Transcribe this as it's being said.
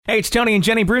Hey, it's Tony and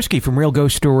Jenny Brewski from Real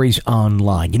Ghost Stories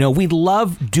Online. You know, we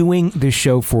love doing the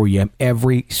show for you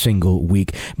every single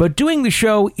week, but doing the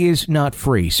show is not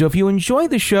free. So if you enjoy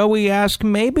the show, we ask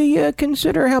maybe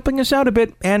consider helping us out a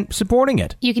bit and supporting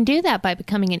it. You can do that by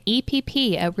becoming an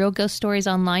EPP at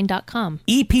realghoststoriesonline.com.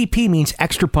 EPP means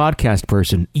extra podcast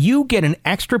person. You get an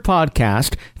extra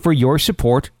podcast for your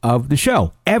support of the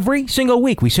show. Every single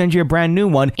week, we send you a brand new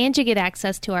one. And you get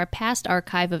access to our past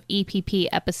archive of EPP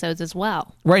episodes as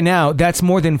well. Right now, that's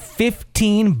more than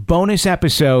 15 bonus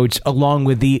episodes along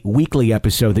with the weekly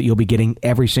episode that you'll be getting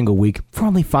every single week for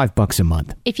only $5 a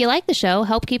month. If you like the show,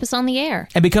 help keep us on the air.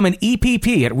 And become an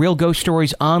EPP at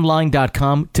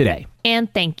realghoststoriesonline.com today.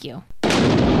 And thank you.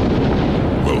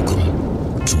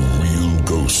 Welcome to Real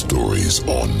Ghost Stories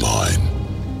Online.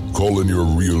 Call in your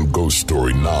real ghost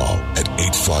story now at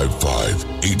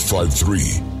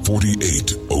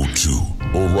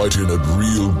 855-853-4802 or write in at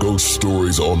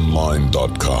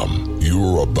realghoststoriesonline.com.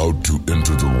 You're about to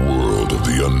enter the world of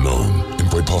the unknown and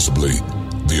quite possibly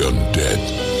the undead.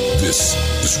 This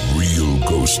is Real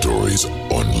Ghost Stories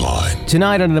Online.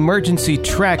 Tonight on an emergency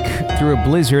trek through a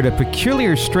blizzard, a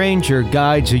peculiar stranger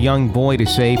guides a young boy to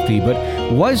safety.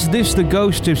 But was this the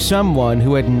ghost of someone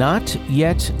who had not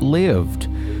yet lived?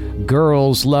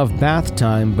 Girls love bath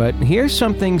time, but here's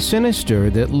something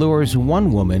sinister that lures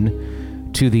one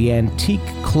woman to the antique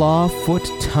clawfoot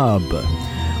tub.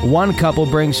 One couple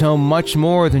brings home much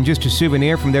more than just a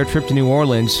souvenir from their trip to New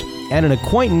Orleans, and an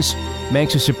acquaintance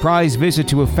makes a surprise visit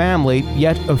to a family,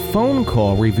 yet a phone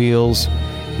call reveals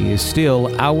he is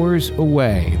still hours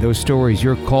away. Those stories,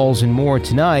 your calls, and more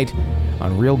tonight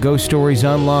on Real Ghost Stories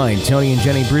Online. Tony and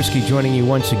Jenny Brewski joining you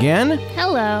once again.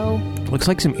 Hello. Looks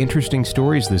like some interesting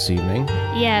stories this evening.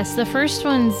 Yes, the first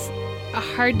one's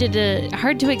hard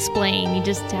to explain. You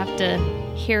just have to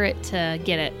hear it to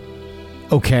get it.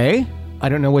 Okay. I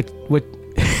don't know what...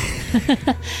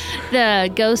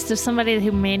 The ghost of somebody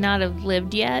who may not have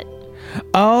lived yet.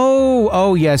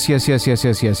 Oh, yes.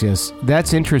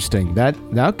 That's interesting.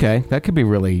 Okay, that could be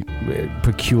really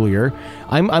peculiar.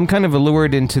 I'm kind of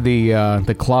allured into the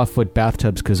clawfoot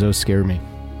bathtubs because those scare me.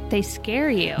 They scare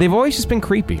you. They've always just been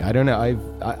creepy. I don't know.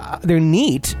 They're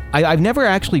neat. I've never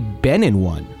actually been in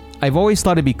one. I've always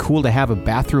thought it'd be cool to have a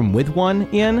bathroom with one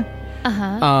in.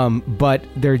 But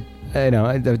they're,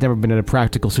 I've never been in a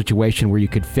practical situation where you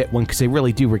could fit one because they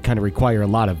really do kind of require a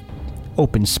lot of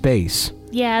open space.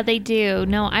 Yeah, they do.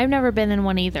 No, I've never been in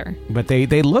one either. But they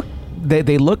look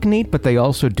neat, but they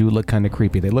also do look kind of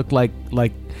creepy. They look like I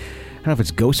don't know if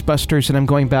it's Ghostbusters that I'm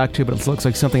going back to, but it looks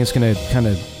like something that's going to kind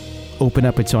of open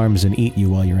up its arms and eat you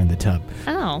while you're in the tub.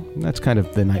 Oh. That's kind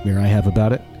of the nightmare I have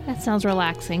about it. That sounds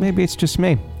relaxing. Maybe it's just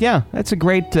me. Yeah, that's a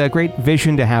great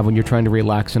vision to have when you're trying to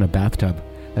relax in a bathtub,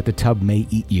 that the tub may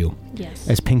eat you. Yes.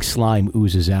 As pink slime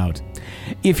oozes out.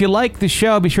 If you like the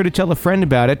show, be sure to tell a friend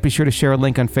about it. Be sure to share a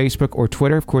link on Facebook or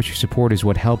Twitter. Of course, your support is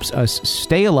what helps us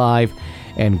stay alive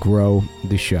and grow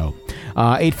the show.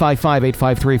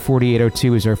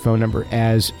 855-853-4802 is our phone number,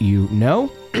 as you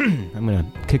know. I'm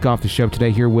going to kick off the show today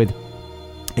here with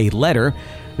a letter.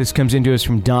 This comes into us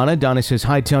from Donna. Donna says,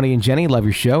 "Hi, Tony and Jenny. Love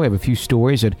your show. I have a few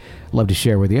stories I'd love to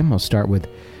share with you. I'll start with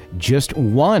just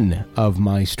one of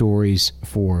my stories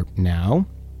for now.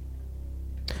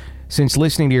 Since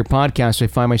listening to your podcast, I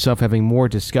find myself having more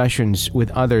discussions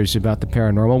with others about the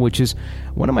paranormal, which is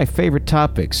one of my favorite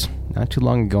topics. Not too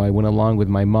long ago, I went along with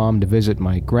my mom to visit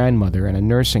my grandmother in a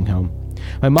nursing home.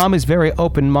 My mom is very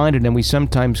open-minded, and we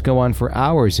sometimes go on for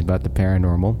hours about the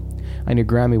paranormal. I knew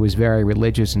Grammy was very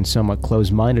religious and somewhat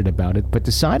close-minded about it, but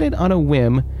decided on a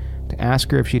whim to ask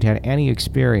her if she'd had any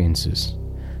experiences.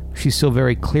 She's still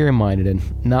very clear-minded and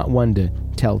not one to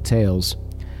tell tales.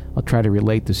 I'll try to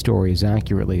relate the story as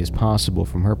accurately as possible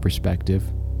from her perspective.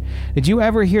 Did you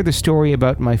ever hear the story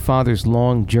about my father's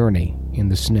long journey in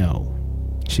the snow?"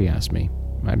 she asked me.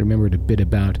 I remembered a bit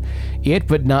about it,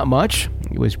 but not much.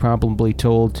 It was probably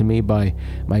told to me by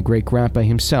my great-grandpa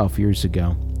himself years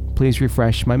ago. "Please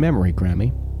refresh my memory,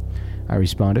 Grammy," I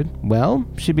responded. "Well,"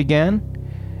 she began,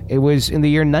 "it was in the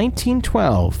year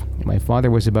 1912. My father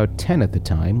was about 10 at the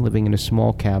time, living in a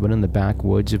small cabin in the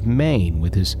backwoods of Maine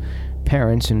with his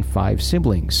parents and 5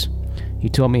 siblings. He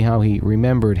told me how he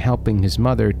remembered helping his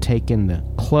mother take in the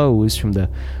clothes from the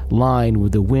line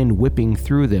with the wind whipping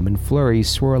through them and flurries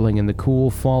swirling in the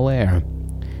cool fall air.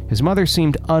 His mother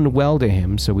seemed unwell to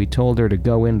him, so he told her to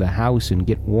go in the house and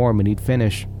get warm and he'd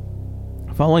finish.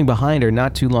 Following behind her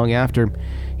not too long after,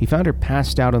 he found her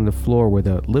passed out on the floor with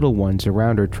the little ones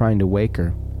around her trying to wake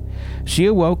her. She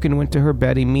awoke and went to her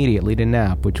bed immediately to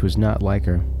nap, which was not like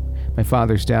her. My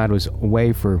father's dad was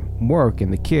away for work,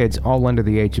 and the kids, all under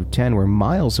the age of 10, were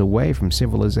miles away from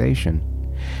civilization.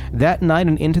 That night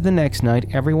and into the next night,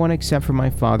 everyone except for my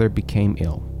father became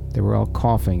ill. They were all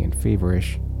coughing and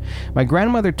feverish. My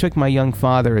grandmother took my young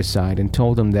father aside and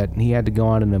told him that he had to go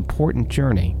on an important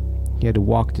journey. He had to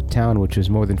walk to town, which was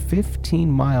more than 15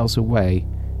 miles away,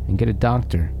 and get a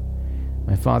doctor.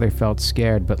 My father felt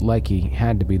scared, but like he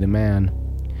had to be the man.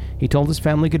 He told his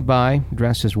family goodbye,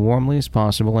 dressed as warmly as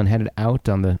possible, and headed out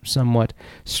on the somewhat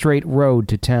straight road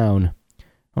to town.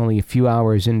 Only a few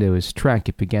hours into his trek,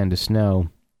 it began to snow.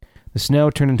 The snow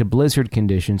turned into blizzard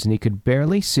conditions, and he could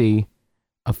barely see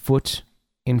a foot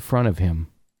in front of him.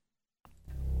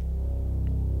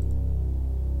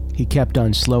 He kept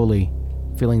on slowly,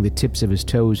 feeling the tips of his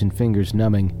toes and fingers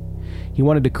numbing. He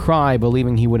wanted to cry,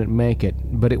 believing he wouldn't make it,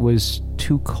 but it was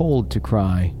too cold to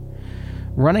cry.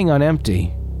 Running on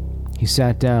empty, he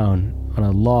sat down on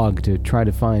a log to try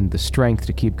to find the strength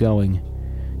to keep going.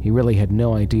 He really had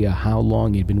no idea how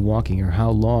long he'd been walking or how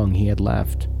long he had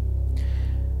left.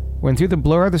 When through the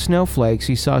blur of the snowflakes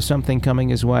he saw something coming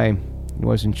his way, he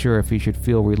wasn't sure if he should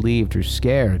feel relieved or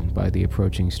scared by the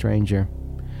approaching stranger.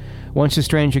 Once the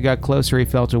stranger got closer, he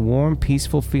felt a warm,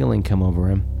 peaceful feeling come over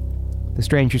him. The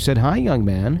stranger said, "Hi, young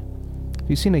man. Have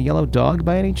you seen a yellow dog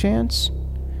by any chance?"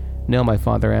 "No," my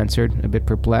father answered, a bit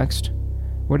perplexed.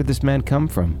 "Where did this man come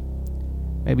from?"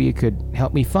 "Maybe you could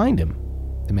help me find him,"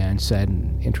 the man said,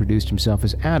 and introduced himself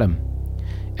as Adam.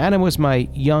 Adam was as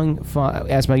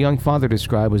my young father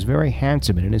described, was very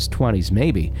handsome and in his 20s,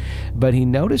 maybe, but he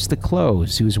noticed the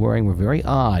clothes he was wearing were very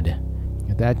odd.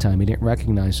 At that time, he didn't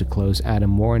recognize the clothes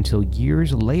Adam wore until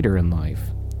years later in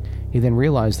life. He then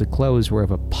realized the clothes were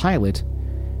of a pilot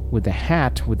with a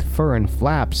hat with fur and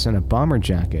flaps and a bomber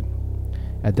jacket.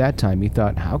 At that time, he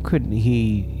thought, how could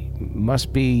he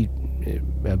must be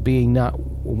being not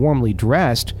warmly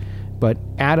dressed, but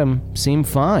Adam seemed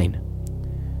fine.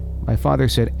 My father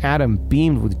said Adam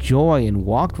beamed with joy and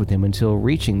walked with him until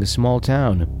reaching the small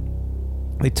town.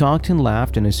 They talked and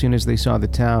laughed, and as soon as they saw the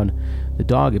town, the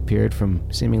dog appeared from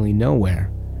seemingly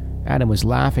nowhere. Adam was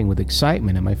laughing with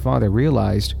excitement, and my father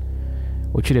realized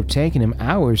what should have taken him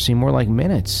hours seemed more like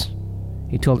minutes.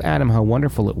 He told Adam how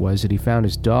wonderful it was that he found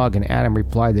his dog, and Adam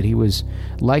replied that he was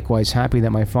likewise happy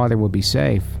that my father would be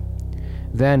safe.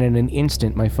 Then, in an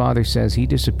instant, my father says he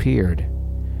disappeared.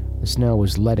 The snow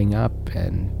was letting up,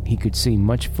 and he could see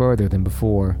much further than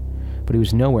before, but he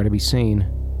was nowhere to be seen.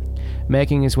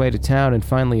 Making his way to town and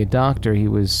finally a doctor, he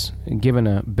was given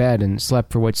a bed and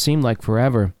slept for what seemed like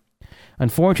forever.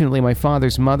 Unfortunately, my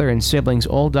father's mother and siblings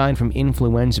all died from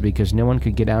influenza because no one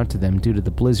could get out to them due to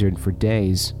the blizzard for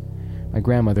days. My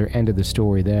grandmother ended the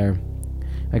story there.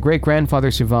 My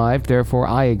great-grandfather survived, therefore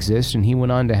I exist, and he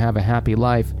went on to have a happy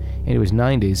life into his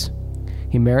 90s.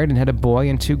 He married and had a boy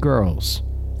and 2 girls.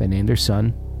 They named their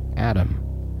son Adam.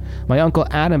 My uncle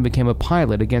Adam became a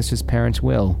pilot against his parents'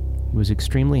 will. He was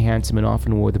extremely handsome and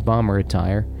often wore the bomber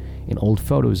attire in old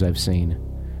photos I've seen.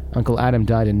 Uncle Adam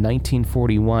died in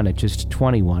 1941 at just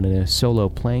 21 in a solo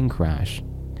plane crash.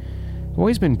 I've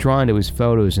always been drawn to his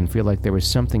photos and feel like there was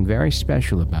something very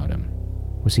special about him.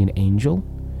 Was he an angel?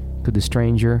 Could the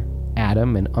stranger,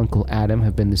 Adam, and Uncle Adam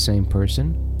have been the same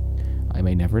person? I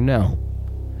may never know.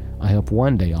 I hope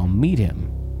one day I'll meet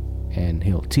him, and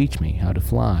he'll teach me how to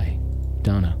fly.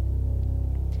 Donna.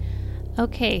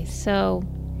 Okay, so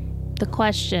the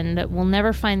question that we'll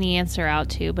never find the answer out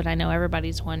to, but I know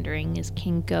everybody's wondering, is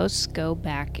can ghosts go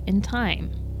back in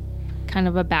time? Kind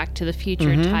of a Back to the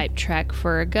Future type trek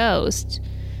for a ghost.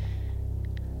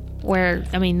 Where,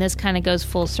 I mean, this kind of goes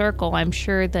full circle. I'm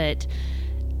sure that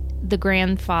the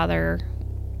grandfather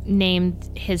named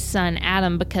his son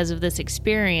Adam because of this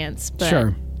experience, but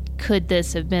sure. Could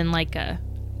this have been like a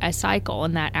cycle,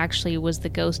 and that actually was the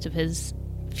ghost of his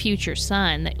future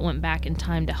son that went back in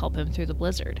time to help him through the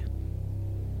blizzard?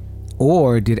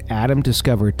 Or did Adam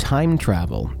discover time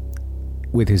travel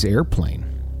with his airplane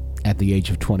at the age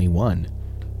of 21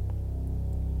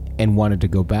 and wanted to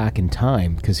go back in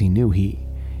time because he knew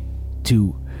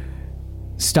to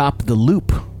stop the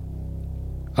loop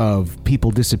of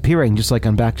people disappearing, just like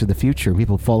on Back to the Future,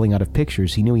 people falling out of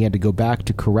pictures. He knew he had to go back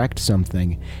to correct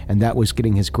something, and that was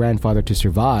getting his grandfather to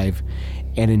survive,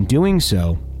 and in doing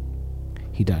so,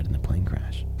 he died in the plane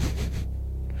crash.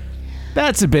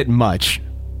 That's a bit much.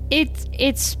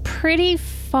 It's pretty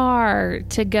far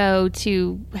to go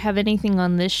to have anything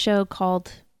on this show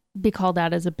be called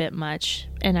out as a bit much,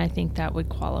 and I think that would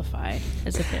qualify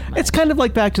as a bit much. It's kind of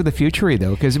like Back to the Future,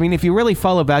 though, because, I mean, if you really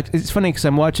follow back... It's funny, because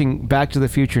I'm watching Back to the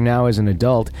Future now as an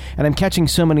adult, and I'm catching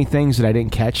so many things that I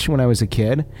didn't catch when I was a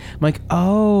kid. I'm like,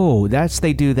 oh,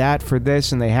 they do that for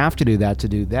this, and they have to do that to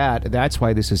do that. That's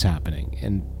why this is happening.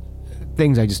 And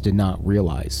things I just did not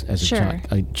realize as Sure.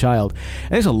 a child.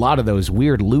 And there's a lot of those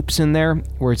weird loops in there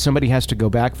where somebody has to go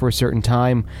back for a certain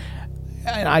time.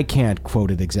 I can't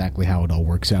quote it exactly how it all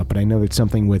works out, but I know it's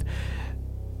something with,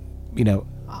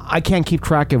 I can't keep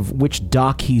track of which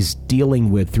doc he's dealing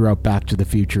with throughout Back to the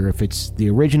Future. If it's the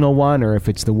original one or if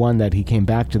it's the one that he came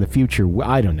back to the future.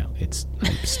 I don't know.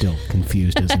 I'm still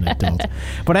confused as an adult.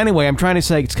 But anyway, I'm trying to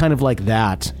say it's kind of like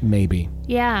that, maybe.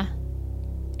 Yeah,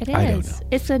 it is. I don't know.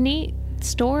 It's a neat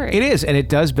story. It is, and it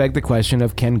does beg the question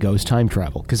of can ghosts time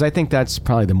travel? Because I think that's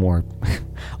probably the more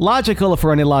logical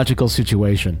for an illogical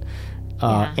situation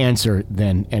answer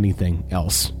than anything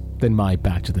else than my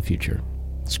Back to the Future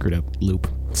screwed up loop.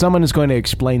 Someone is going to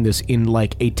explain this in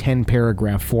like a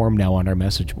 10-paragraph form now on our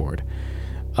message board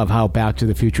of how Back to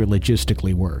the Future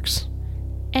logistically works.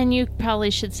 And you probably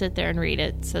should sit there and read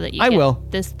it so that you will.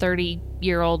 This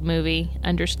 30-year-old movie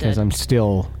understood. Because I'm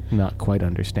still not quite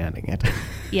understanding it.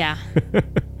 Yeah.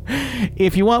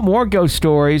 If you want more ghost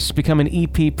stories, become an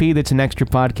EPP. That's an extra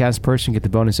podcast person. Get the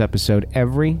bonus episode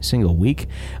every single week.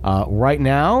 Right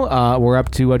now, we're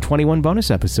up to 21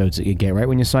 bonus episodes that you get right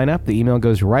when you sign up. The email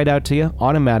goes right out to you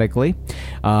automatically.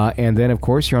 And then, of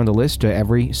course, you're on the list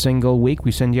every single week.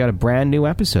 We send you out a brand new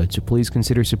episode. So please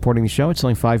consider supporting the show. It's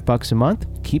only $5 a month.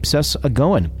 Keeps us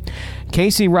going.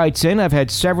 Casey writes in, I've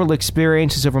had several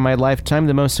experiences over my lifetime.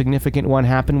 The most significant one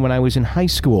happened when I was in high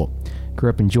school. Grew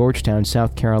up in Georgetown,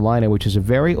 South Carolina, which is a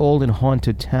very old and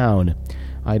haunted town.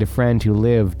 I had a friend who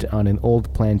lived on an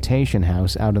old plantation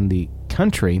house out in the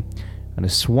country in a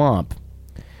swamp.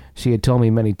 She had told me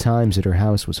many times that her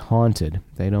house was haunted.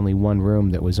 They had only one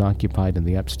room that was occupied in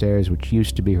the upstairs, which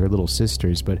used to be her little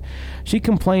sister's, but she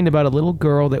complained about a little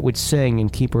girl that would sing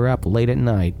and keep her up late at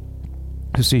night.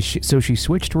 So she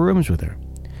switched rooms with her.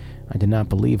 I did not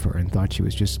believe her and thought she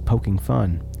was just poking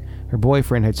fun. Her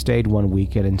boyfriend had stayed one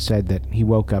weekend and said that he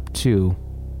woke up to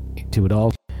it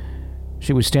all.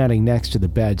 She was standing next to the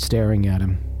bed staring at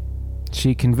him.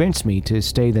 She convinced me to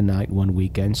stay the night one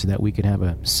weekend so that we could have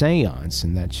a seance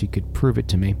and that she could prove it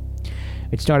to me.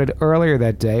 It started earlier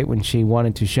that day when she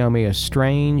wanted to show me a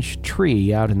strange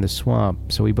tree out in the swamp,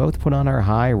 so we both put on our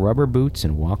high rubber boots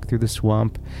and walked through the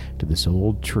swamp to this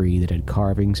old tree that had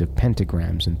carvings of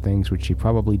pentagrams and things which she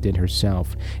probably did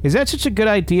herself. Is that such a good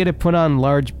idea to put on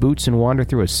large boots and wander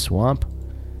through a swamp?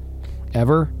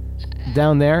 Ever?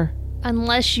 Down there?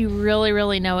 Unless you really,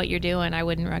 really know what you're doing, I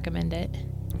wouldn't recommend it.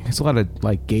 There's a lot of,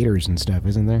 like, gators and stuff,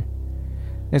 isn't there?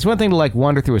 It's one thing to, like,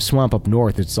 wander through a swamp up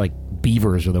north. It's like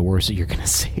beavers are the worst that you're going to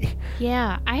see.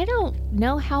 Yeah, I don't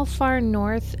know how far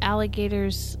north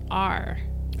alligators are.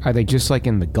 Are they just like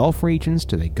in the Gulf regions?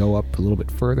 Do they go up a little bit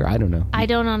further? I don't know. I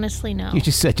don't honestly know. You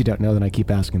just said you don't know, then I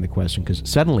keep asking the question because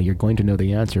suddenly you're going to know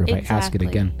the answer if I ask it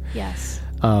again. Yes.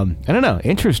 I don't know.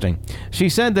 Interesting. She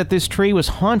said that this tree was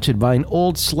haunted by an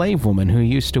old slave woman who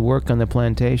used to work on the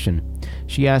plantation.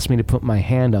 She asked me to put my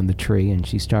hand on the tree, and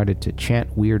she started to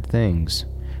chant weird things.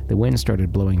 The wind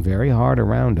started blowing very hard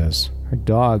around us. Her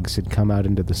dogs had come out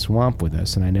into the swamp with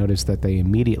us, and I noticed that they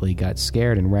immediately got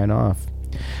scared and ran off.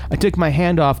 I took my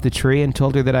hand off the tree and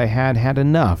told her that I had had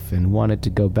enough and wanted to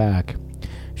go back.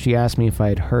 She asked me if I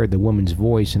had heard the woman's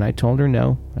voice, and I told her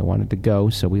no. I wanted to go,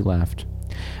 so we left.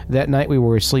 That night we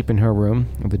were asleep in her room.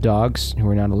 The dogs, who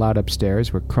were not allowed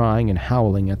upstairs, were crying and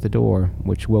howling at the door,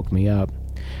 which woke me up.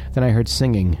 Then I heard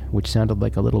singing, which sounded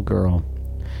like a little girl.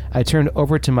 I turned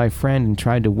over to my friend and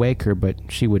tried to wake her, but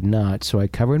she would not, so I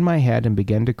covered my head and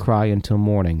began to cry until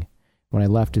morning, when I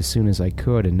left as soon as I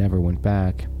could and never went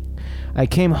back. I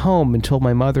came home and told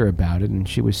my mother about it, and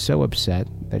she was so upset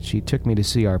that she took me to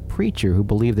see our preacher, who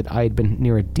believed that I had been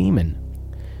near a demon.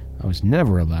 I was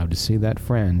never allowed to see that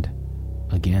friend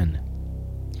again.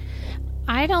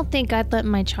 I don't think I'd let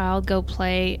my child go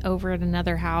play over at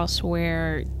another house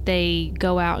where they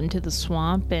go out into the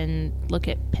swamp and look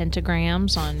at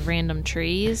pentagrams on random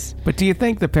trees. But do you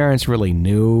think the parents really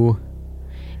knew?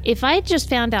 If I just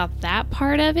found out that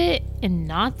part of it and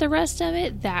not the rest of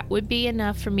it, that would be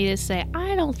enough for me to say,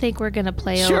 I don't think we're going to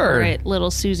play over at little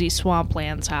Susie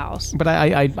Swampland's house. But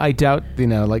I doubt, like,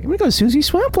 I'm going to go to Susie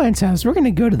Swampland's house. We're going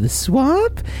to go to the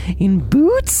swamp in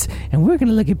boots, and we're going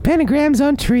to look at pentagrams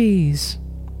on trees.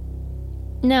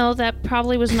 No, that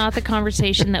probably was not the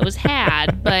conversation that was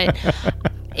had, but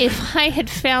if I had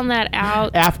found that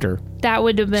out after, that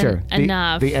would have been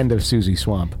enough. The end of Susie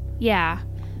Swamp. Yeah.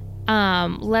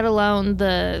 Let alone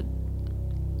the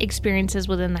experiences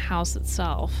within the house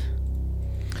itself.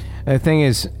 The thing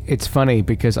is, it's funny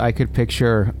because I could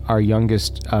picture our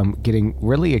youngest getting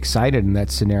really excited in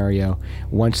that scenario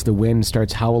once the wind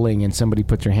starts howling and somebody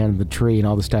puts their hand on the tree and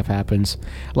all this stuff happens.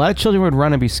 A lot of children would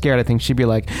run and be scared. I think she'd be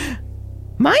like,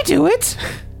 "Might do it."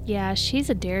 Yeah, she's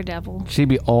a daredevil. She'd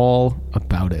be all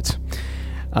about it.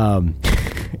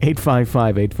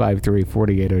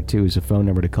 855-853-4802 is a phone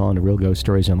number to call into Real Ghost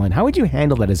Stories Online. How would you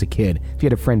handle that as a kid if you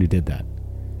had a friend who did that?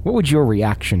 What would your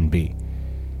reaction be?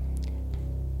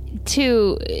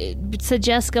 To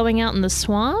suggest going out in the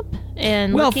swamp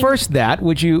and first that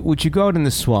would you go out in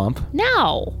the swamp?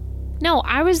 No,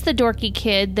 I was the dorky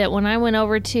kid that when I went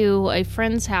over to a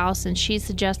friend's house and she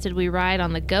suggested we ride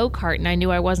on the go-kart and I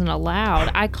knew I wasn't allowed,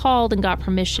 I called and got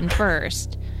permission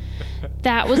first.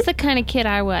 That was the kind of kid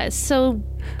I was. So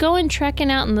going trekking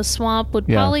out in the swamp would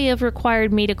probably have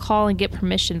required me to call and get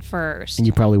permission first. And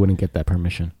you probably wouldn't get that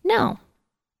permission. No.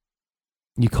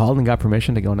 You called and got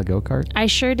permission to go on a go-kart? I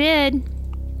sure did.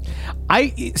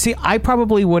 I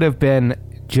probably would have been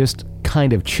just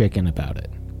kind of chicken about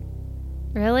it.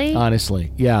 Really?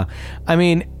 Honestly, yeah. I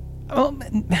mean,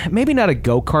 maybe not a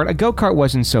go-kart. A go-kart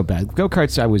wasn't so bad.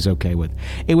 Go-karts I was okay with.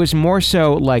 It was more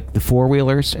so like the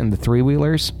four-wheelers and the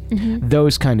three-wheelers. Mm-hmm.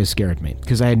 Those kind of scared me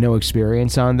because I had no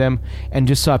experience on them and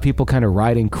just saw people kind of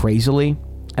riding crazily,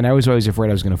 and I was always afraid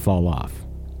I was going to fall off.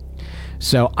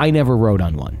 So I never rode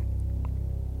on one.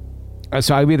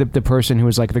 So I'd be the person who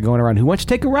was like, they're going around, who wants to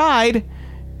take a ride?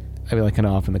 I'd be like kind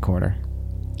of off in the corner.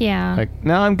 Yeah. Like,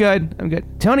 no, I'm good.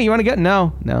 Tony, you want to go?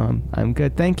 No, I'm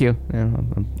good. Thank you. No,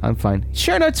 I'm fine.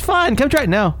 Sure, no, it's fine. Come try it.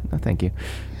 No, thank you.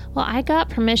 Well, I got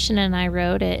permission and I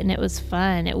rode it, and it was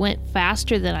fun. It went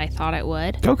faster than I thought it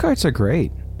would. Go-karts are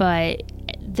great. But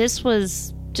this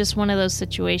was just one of those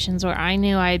situations where I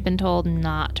knew I had been told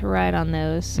not to ride on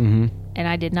those. Mm-hmm. And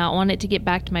I did not want it to get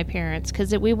back to my parents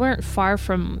because we weren't far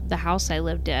from the house I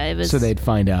lived at. So they'd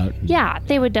find out. Yeah,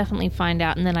 they would definitely find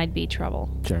out, and then I'd be trouble.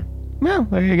 Sure. Well,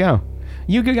 there you go.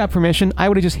 You got permission. I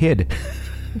would have just hid.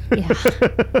 Yeah.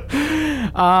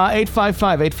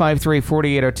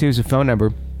 855-853-4802 is the phone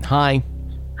number. Hi.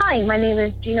 Hi, my name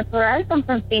is Gina Perez. I'm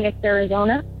from Phoenix,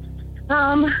 Arizona.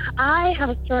 I have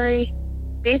a story.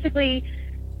 Basically,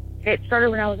 it started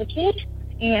when I was a kid,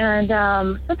 and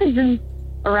something's been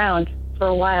around for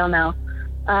a while now.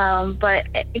 But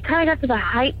it kind of got to the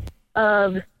height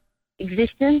of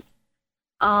existence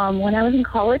when I was in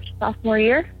college, sophomore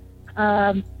year.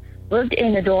 Lived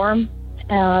in a dorm.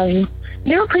 They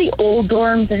were pretty old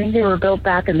dorms. I think they were built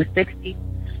back in the 60s.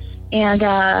 And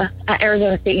at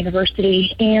Arizona State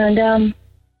University. And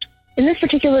in this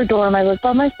particular dorm, I lived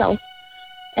by myself.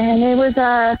 And it was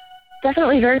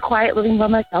definitely very quiet living by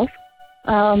myself.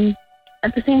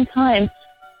 At the same time,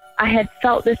 I had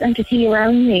felt this entity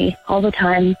around me all the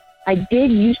time. I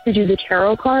did used to do the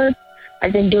tarot cards.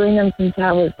 I've been doing them since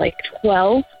I was like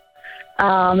 12.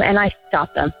 And I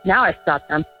stopped them. Now I stopped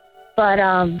them. But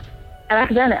back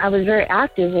then I was very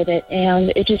active with it,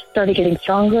 and it just started getting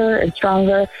stronger and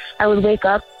stronger. I would wake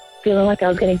up feeling like I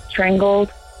was getting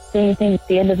strangled, seeing things at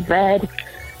the end of the bed,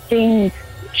 seeing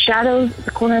shadows at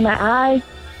the corner of my eye.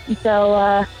 And so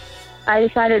I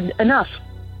decided enough.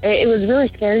 It was really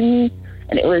scaring me,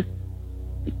 and it was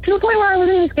to the point where I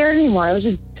wasn't even scared anymore. I was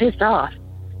just pissed off.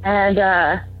 And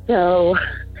so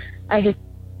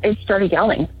it started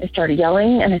yelling. It started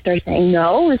yelling, and I started saying,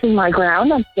 no, this is my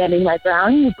ground. I'm standing my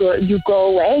ground. You go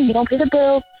away. You don't pay the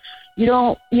bill. You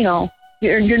don't,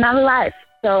 you're not alive.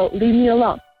 So leave me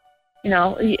alone.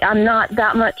 I'm not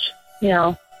that much,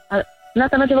 I'm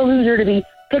not that much of a loser to be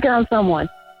picking on someone.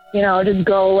 Just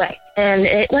go away. And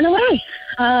it went away.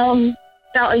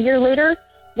 About a year later,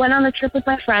 went on a trip with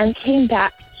my friend, came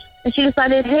back, and she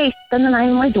decided, hey, spend the night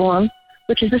in my dorm,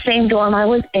 which is the same dorm I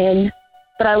was in,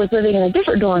 but I was living in a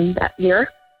different dorm that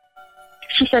year.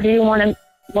 She said, do you want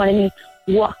me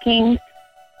walking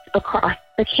across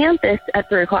the campus at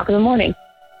 3 o'clock in the morning?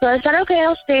 So I said, okay,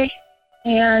 I'll stay.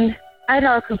 And I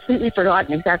had completely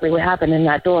forgotten exactly what happened in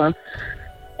that dorm.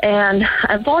 And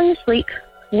I'm falling asleep,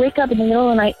 wake up in the middle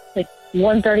of the night, like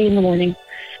 1:30 in the morning,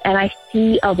 and I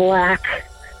see a black,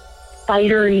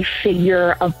 spidery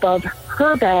figure above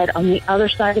her bed on the other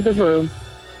side of the room.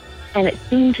 And it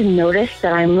seemed to notice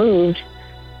that I moved,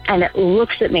 and it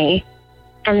looks at me,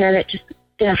 and then it just,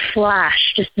 in a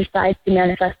flash, just decides to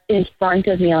manifest in front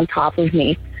of me, on top of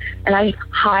me. And I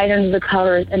hide under the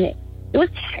covers, and it was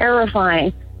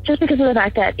terrifying, just because of the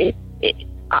fact that it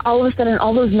all of a sudden,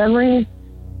 all those memories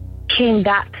came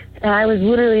back, and I was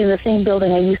literally in the same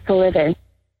building I used to live in.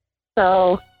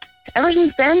 So ever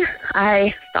since then,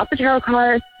 I stopped the tarot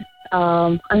cards.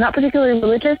 I'm not particularly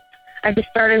religious. I just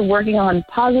started working on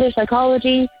positive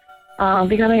psychology,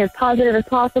 becoming as positive as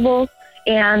possible,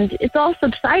 and it's all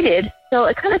subsided. So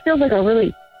it kind of feels like a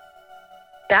really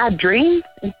bad dream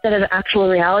instead of actual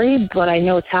reality, but I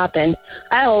know it's happened.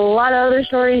 I have a lot of other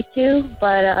stories too,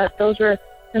 but those were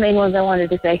the main ones I wanted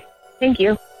to say. Thank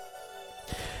you.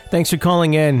 Thanks for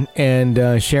calling in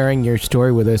and sharing your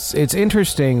story with us. It's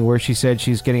interesting where she said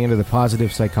she's getting into the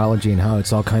positive psychology and how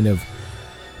it's all kind of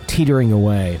teetering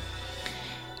away.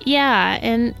 Yeah,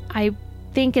 and I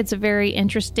think it's a very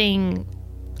interesting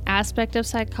aspect of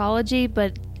psychology,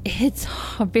 but it's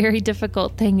a very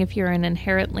difficult thing if you're an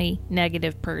inherently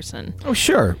negative person. Oh,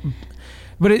 sure.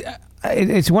 But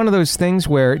it's one of those things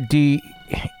where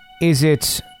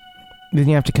then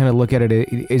you have to kind of look at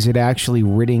it. Is it actually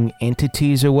ridding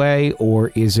entities away, or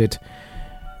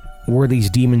were these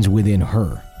demons within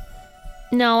her?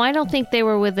 No, I don't think they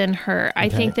were within her. I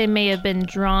think they may have been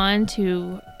drawn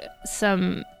to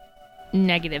some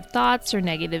negative thoughts or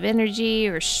negative energy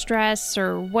or stress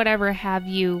or whatever have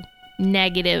you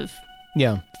negative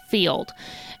field.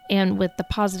 And with the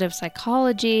positive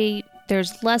psychology,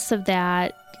 there's less of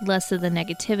that, less of the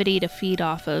negativity to feed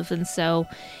off of. And so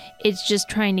it's just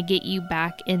trying to get you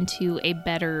back into a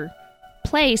better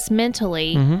place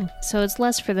mentally. Mm-hmm. So it's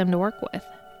less for them to work with.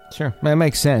 Sure. That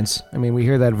makes sense. I mean, we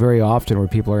hear that very often where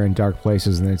people are in dark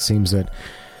places, and it seems that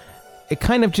it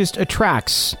kind of just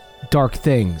attracts dark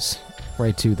things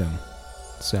right to them.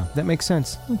 So that makes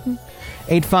sense. Mm-hmm.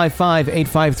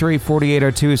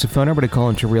 855-853-4802 is the phone number to call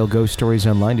into Real Ghost Stories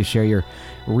Online to share your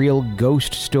real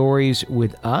ghost stories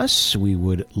with us. We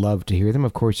would love to hear them.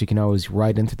 Of course, you can always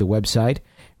write into the website,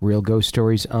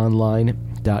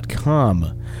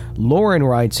 realghoststoriesonline.com. Lauren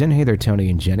writes in, "Hey there, Tony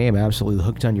and Jenny. I'm absolutely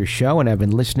hooked on your show, and I've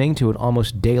been listening to it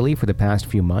almost daily for the past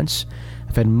few months.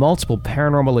 I've had multiple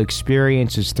paranormal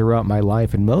experiences throughout my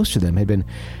life, and most of them had been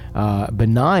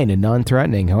benign and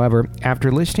non-threatening. However, after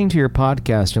listening to your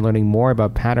podcast and learning more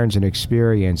about patterns and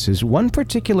experiences, one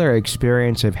particular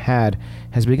experience I've had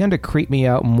has begun to creep me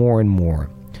out more and more.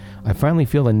 I finally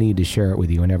feel the need to share it with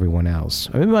you and everyone else.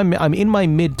 I'm in my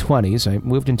mid-20s. I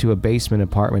moved into a basement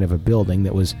apartment of a building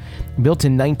that was built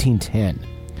in 1910.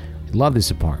 I love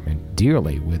this apartment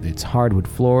dearly, with its hardwood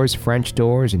floors, French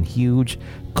doors, and huge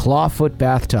clawfoot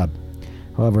bathtub.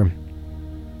 However,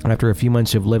 after a few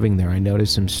months of living there, I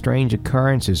noticed some strange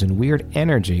occurrences and weird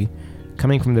energy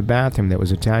coming from the bathroom that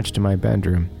was attached to my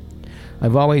bedroom.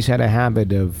 I've always had a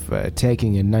habit of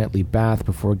taking a nightly bath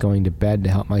before going to bed to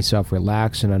help myself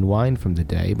relax and unwind from the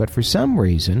day, but for some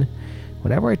reason,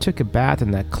 whenever I took a bath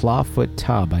in that clawfoot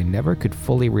tub, I never could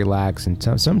fully relax and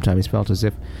sometimes felt as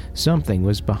if something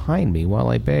was behind me while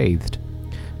I bathed.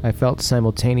 I felt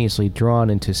simultaneously drawn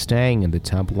into staying in the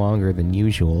tub longer than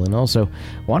usual and also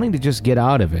wanting to just get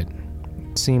out of it.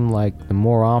 It seemed like the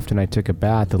more often I took a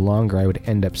bath, the longer I would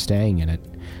end up staying in it.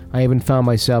 I even found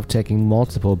myself taking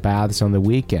multiple baths on the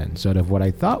weekends out of what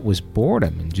I thought was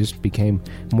boredom and just became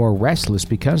more restless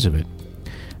because of it.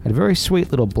 I had a very sweet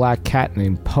little black cat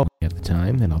named Poe at the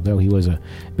time, and although he was a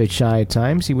bit shy at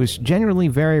times, he was generally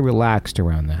very relaxed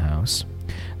around the house.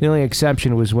 The only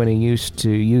exception was when he used to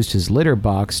use his litter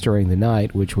box during the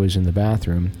night, which was in the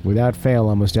bathroom. Without fail,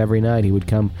 almost every night he would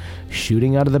come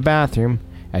shooting out of the bathroom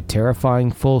at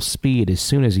terrifying full speed as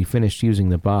soon as he finished using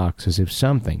the box, as if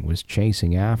something was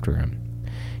chasing after him.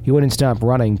 He wouldn't stop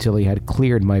running till he had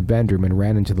cleared my bedroom and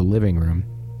ran into the living room.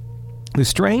 The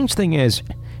strange thing is,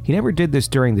 he never did this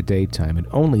during the daytime and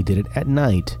only did it at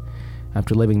night.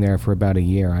 After living there for about a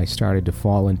year, I started to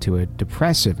fall into a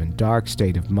depressive and dark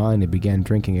state of mind and began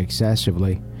drinking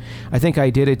excessively. I think I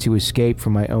did it to escape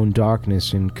from my own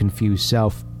darkness and confused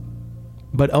self,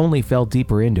 but only fell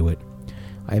deeper into it.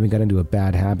 I even got into a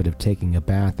bad habit of taking a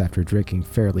bath after drinking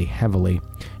fairly heavily.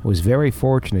 I was very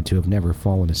fortunate to have never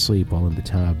fallen asleep while in the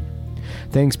tub.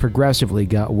 Things progressively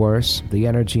got worse. The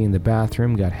energy in the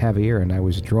bathroom got heavier, and I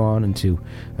was drawn into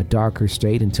a darker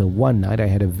state until one night I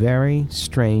had a very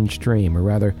strange dream, or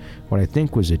rather, what I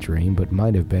think was a dream, but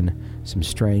might have been some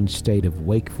strange state of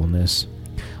wakefulness.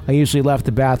 I usually left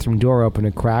the bathroom door open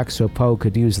a crack so Poe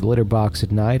could use the litter box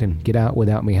at night and get out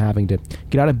without me having to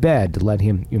get out of bed to let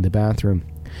him in the bathroom.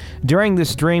 During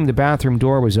this dream, the bathroom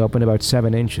door was open about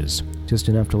 7 inches, just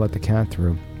enough to let the cat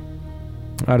through.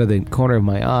 Out of the corner of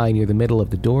my eye, near the middle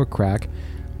of the door crack,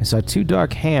 I saw 2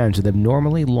 dark hands with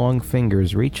abnormally long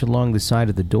fingers reach along the side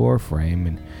of the door frame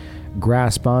and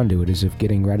grasp onto it as if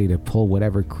getting ready to pull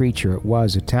whatever creature it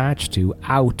was attached to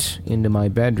out into my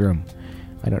bedroom.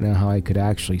 I don't know how I could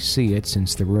actually see it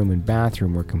since the room and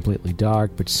bathroom were completely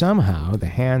dark, but somehow the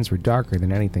hands were darker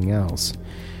than anything else.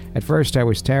 At first I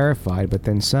was terrified, but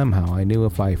then somehow I knew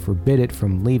if I forbid it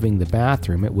from leaving the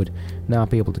bathroom, it would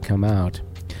not be able to come out.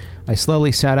 I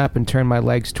slowly sat up and turned my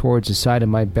legs towards the side of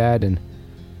my bed and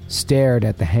stared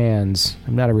at the hands.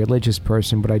 I'm not a religious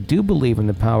person, but I do believe in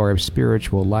the power of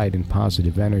spiritual light and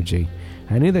positive energy.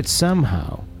 I knew that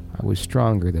somehow I was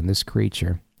stronger than this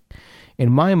creature.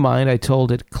 In my mind, I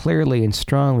told it clearly and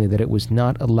strongly that it was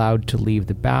not allowed to leave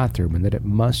the bathroom and that it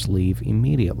must leave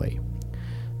immediately.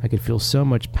 I could feel so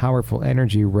much powerful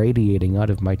energy radiating out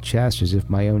of my chest as if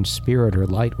my own spirit or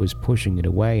light was pushing it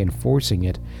away and forcing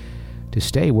it to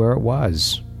stay where it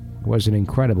was. It was an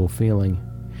incredible feeling.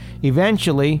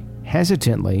 Eventually,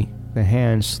 hesitantly, the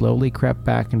hand slowly crept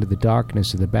back into the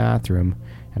darkness of the bathroom,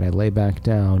 and I lay back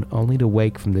down, only to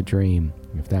wake from the dream,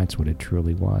 if that's what it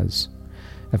truly was.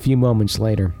 A few moments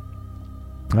later,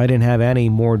 I didn't have any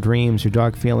more dreams or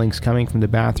dark feelings coming from the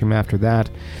bathroom after that,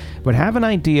 but have an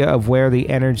idea of where the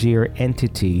energy or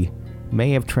entity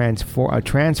may have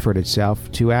transferred itself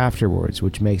to afterwards,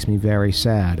 which makes me very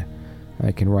sad.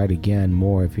 I can write again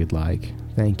more if you'd like.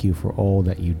 Thank you for all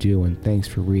that you do, and thanks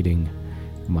for reading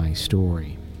my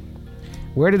story.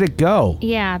 Where did it go?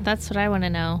 Yeah, that's what I want to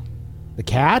know. The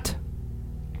cat?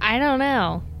 I don't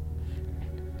know.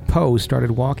 Poe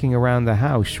started walking around the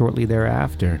house shortly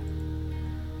thereafter,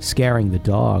 scaring the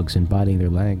dogs and biting their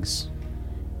legs.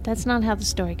 That's not how the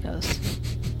story goes.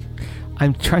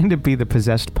 I'm trying to be the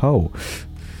possessed Poe.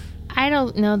 I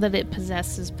don't know that it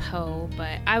possesses Poe,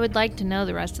 but I would like to know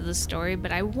the rest of the story.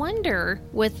 But I wonder,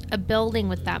 with a building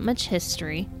with that much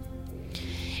history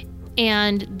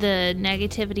and the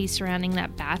negativity surrounding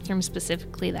that bathroom,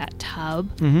 specifically that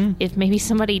tub, if maybe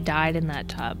somebody died in that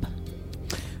tub.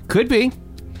 Could be.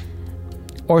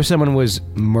 Or someone was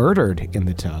murdered in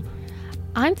the tub.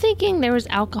 I'm thinking there was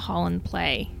alcohol in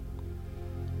play.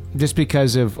 Just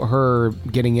because of her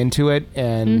getting into it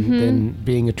and then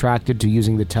being attracted to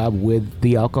using the tub with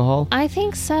the alcohol? I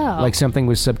think so. Like something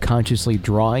was subconsciously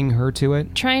drawing her to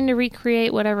it? Trying to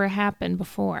recreate whatever happened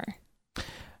before.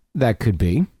 That could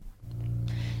be.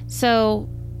 So,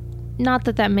 not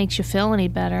that that makes you feel any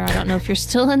better. I don't know if you're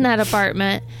still in that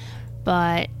apartment,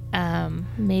 but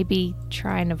maybe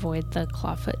try and avoid the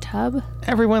clawfoot tub.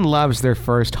 Everyone loves their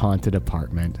first haunted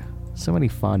apartment. So many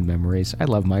fond memories. I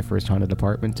love my first haunted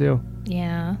apartment, too.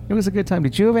 Yeah. It was a good time.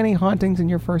 Did you have any hauntings in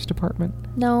your first apartment?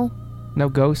 No. No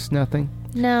ghosts? Nothing?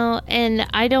 No, and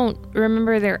I don't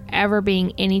remember there ever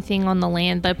being anything on the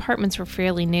land. The apartments were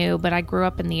fairly new, but I grew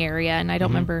up in the area, and I don't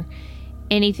remember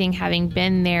anything having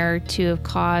been there to have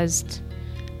caused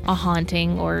a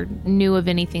haunting or knew of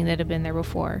anything that had been there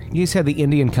before. You just had the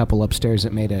Indian couple upstairs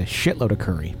that made a shitload of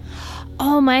curry.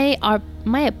 Oh, my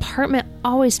apartment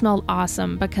always smelled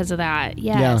awesome because of that.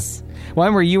 Yes. Yeah. Well, I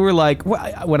remember you were like,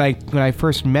 when I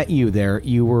first met you there,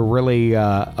 you were really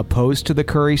opposed to the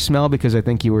curry smell because I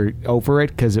think you were over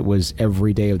it because it was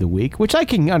every day of the week, which I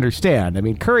can understand. I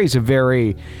mean, curry's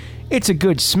it's a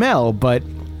good smell, but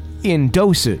in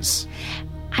doses.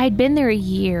 I'd been there a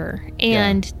year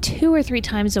and 2 or 3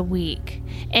 times a week.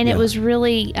 And it was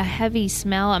really a heavy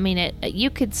smell. I mean, you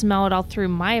could smell it all through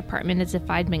my apartment as if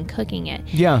I'd been cooking it.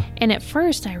 Yeah. And at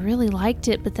first, I really liked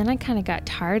it, but then I kind of got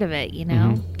tired of it, you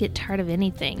know? Get tired of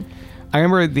anything. I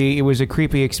remember it was a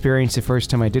creepy experience the first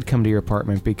time I did come to your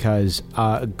apartment because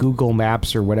Google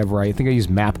Maps or whatever, I think I used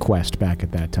MapQuest back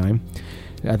at that time.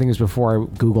 I think it was before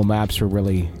Google Maps were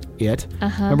really it.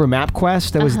 Remember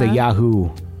MapQuest? That was the Yahoo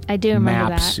I do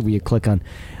remember Maps that. where you click on.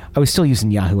 I was still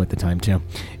using Yahoo at the time too,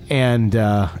 and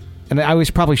I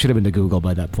probably should have been to Google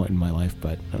by that point in my life,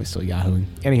 but I was still Yahooing.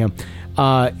 Anyhow,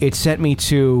 it sent me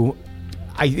to.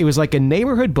 It was like a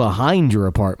neighborhood behind your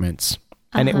apartments,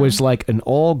 and it was like an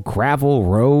all gravel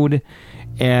road,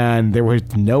 and there were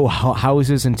no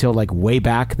houses until like way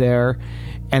back there,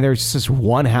 and there's just this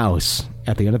one house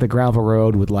at the end of the gravel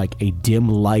road with like a dim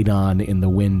light on in the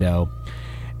window.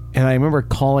 And I remember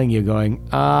calling you going,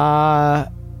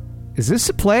 is this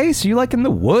a place? Are you like in the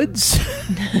woods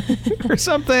or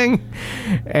something?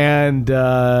 And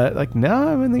like, no,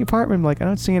 I'm in the apartment. I'm like, I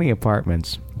don't see any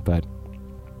apartments. But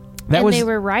they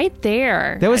were right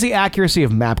there. That was the accuracy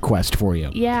of MapQuest for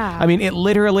you. Yeah. I mean, it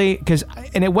literally,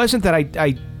 and it wasn't that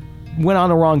I went on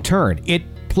the wrong turn. It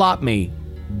plopped me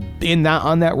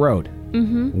on that road.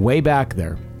 Way back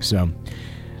there. So...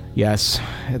 yes,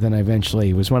 and then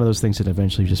it was one of those things that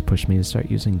eventually just pushed me to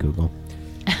start using Google.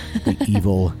 The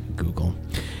evil Google.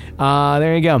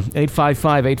 There you go,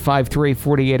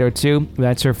 855-853-4802.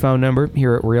 That's our phone number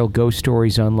here at Real Ghost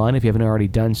Stories Online. If you haven't already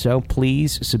done so,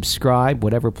 please subscribe,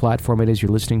 whatever platform it is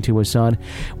you're listening to us on.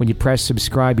 When you press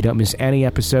subscribe, you don't miss any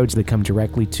episodes that come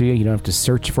directly to you. You don't have to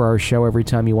search for our show every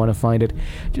time you want to find it.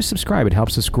 Just subscribe. It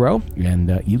helps us grow,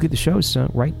 and you get the shows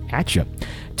right at you.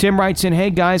 Tim writes in,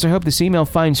 hey guys, I hope this email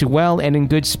finds you well and in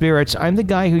good spirits. I'm the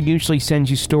guy who usually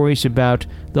sends you stories about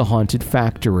the haunted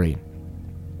factory.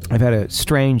 I've had a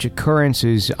strange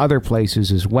occurrences other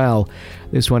places as well.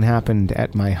 This one happened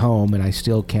at my home, and I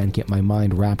still can't get my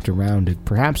mind wrapped around it.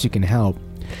 Perhaps you can help.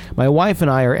 My wife and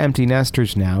I are empty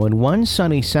nesters now, and one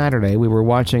sunny Saturday we were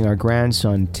watching our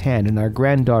grandson 10 and our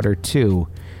granddaughter 2.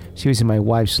 She was in my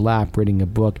wife's lap reading a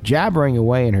book, jabbering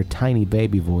away in her tiny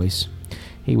baby voice.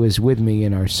 He was with me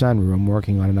in our sunroom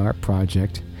working on an art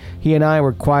project. He and I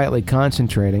were quietly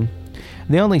concentrating.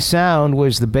 The only sound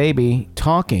was the baby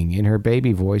talking in her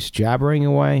baby voice, jabbering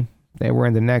away. They were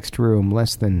in the next room,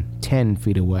 less than 10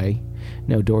 feet away.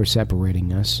 No door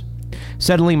separating us.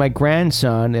 Suddenly, my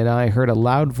grandson and I heard a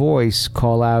loud voice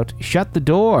call out, "Shut the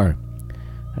door!"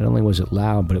 Not only was it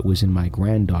loud, but it was in my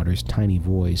granddaughter's tiny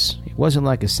voice. It wasn't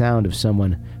like a sound of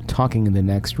someone talking in the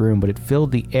next room, but it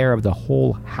filled the air of the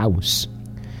whole house.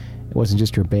 It wasn't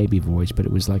just her baby voice, but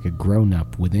it was like a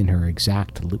grown-up with her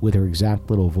exact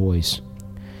little voice.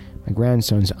 My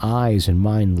grandson's eyes and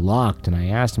mine locked, and I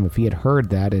asked him if he had heard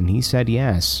that, and he said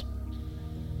yes.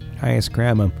 I asked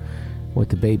Grandma what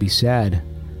the baby said.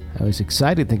 I was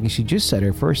excited, thinking she just said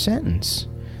her first sentence.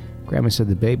 Grandma said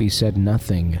the baby said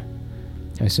nothing.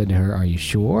 I said to her, "Are you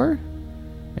sure?"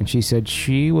 And she said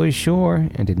she was sure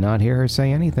and did not hear her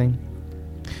say anything.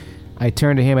 I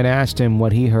turned to him and asked him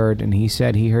what he heard, and he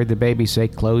said he heard the baby say,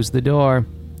 "Close the door."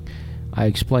 I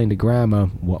explained to Grandma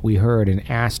what we heard and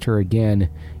asked her again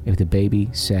if the baby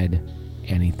said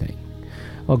anything.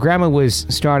 Well, Grandma was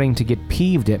starting to get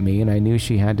peeved at me, and I knew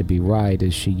she had to be right,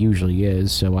 as she usually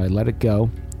is, so I let it go.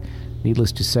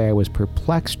 Needless to say, I was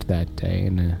perplexed that day,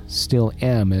 and still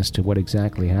am, as to what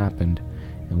exactly happened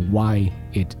and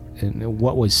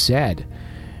what was said.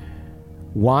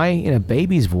 Why in a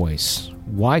baby's voice?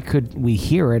 Why could we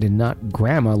hear it and not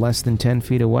Grandma less than 10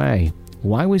 feet away?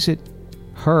 Why was it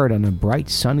heard on a bright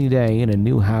sunny day in a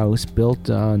new house built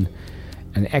on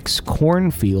an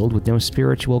ex-cornfield with no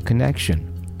spiritual connection?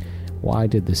 Why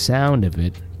did the sound of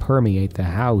it permeate the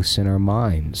house and our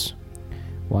minds?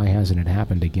 Why hasn't it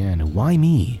happened again? Why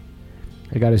me?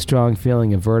 I got a strong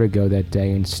feeling of vertigo that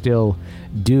day and still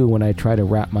do when I try to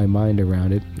wrap my mind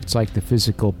around it. It's like the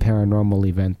physical paranormal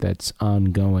event that's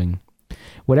ongoing.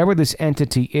 Whatever this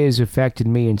entity is affected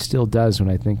me and still does when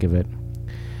I think of it.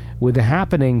 With the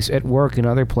happenings at work and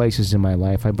other places in my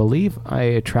life, I believe I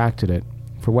attracted it.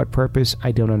 For what purpose,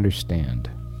 I don't understand.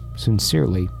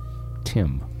 Sincerely,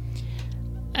 Tim.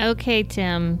 Okay,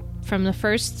 Tim. From the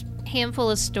first handful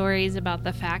of stories about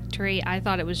the factory, I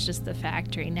thought it was just the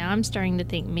factory. Now I'm starting to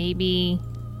think maybe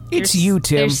it's you,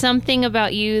 Tim. There's something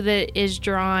about you that is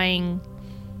drawing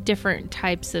different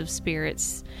types of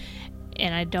spirits,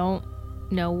 and I don't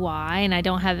know why, and I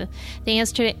don't have the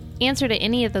answer to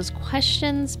any of those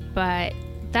questions, but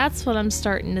that's what I'm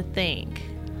starting to think.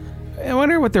 I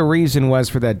wonder what the reason was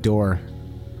for that door.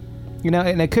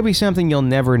 And it could be something you'll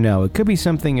never know. It could be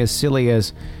something as silly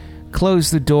as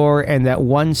close the door, and that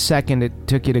 1 second it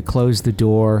took you to close the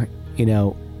door,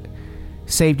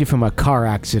 saved you from a car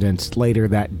accident later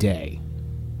that day.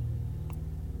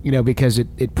 Because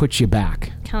it puts you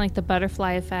back. Kind of like the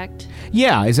butterfly effect.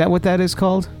 Yeah, is that what that is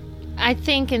called? I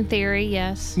think in theory,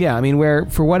 yes. Yeah, where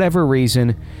for whatever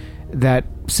reason that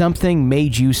something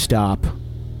made you stop,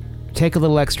 take a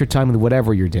little extra time with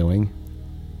whatever you're doing,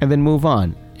 and then move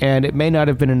on. And it may not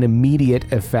have been an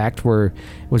immediate effect where it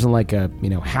wasn't like a,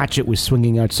 hatchet was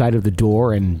swinging outside of the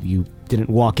door and you didn't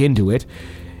walk into it.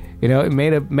 It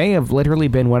may have literally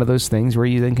been one of those things where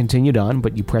you then continued on,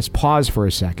 but you pressed pause for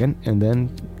a second and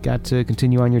then got to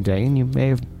continue on your day, and you may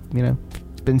have,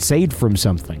 been saved from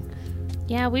something.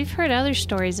 Yeah, we've heard other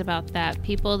stories about that.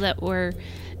 People that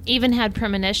even had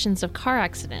premonitions of car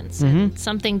accidents, and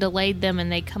something delayed them,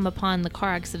 and they come upon the car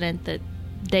accident that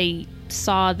they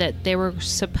saw that they were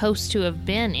supposed to have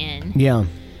been in. Yeah.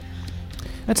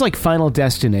 That's like Final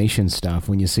Destination stuff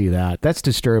when you see that. That's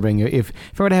disturbing. If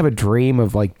I were to have a dream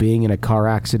of like being in a car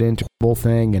accident or whole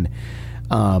thing, and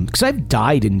because I've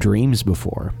died in dreams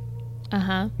before.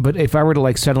 But if I were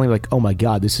to suddenly oh my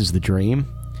God, this is the dream,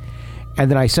 and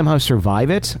then I somehow survive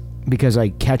it because I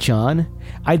catch on,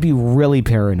 I'd be really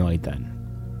paranoid then.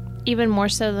 Even more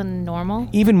so than normal?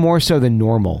 Even more so than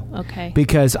normal. Okay.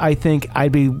 Because I think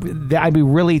I'd be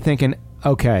really thinking,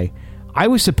 okay, I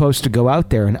was supposed to go out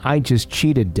there and I just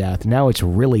cheated death. Now it's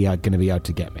really going to be out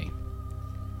to get me.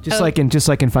 Just like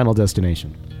in Final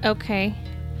Destination. Okay.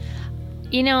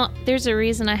 There's a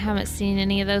reason I haven't seen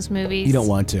any of those movies. You don't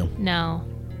want to. No.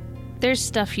 There's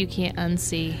stuff you can't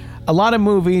unsee. A lot of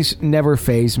movies never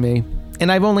faze me.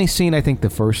 And I've only seen, I think, the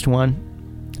first one.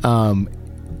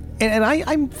 And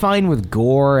I'm fine with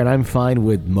gore, and I'm fine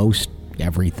with most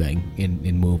everything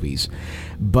in movies.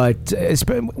 But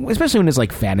especially when it's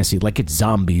like fantasy, like it's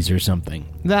zombies or something.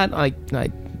 That I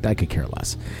could care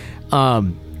less.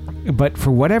 But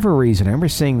for whatever reason, I remember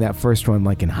seeing that first one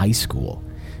in high school.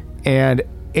 And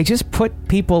it just put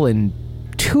people in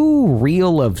too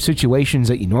real of situations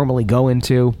that you normally go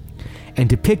into, and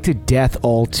depicted death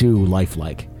all too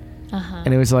lifelike.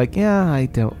 And it was like, yeah, I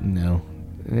don't know.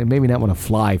 Maybe not want to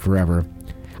fly forever.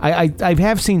 I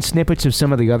have seen snippets of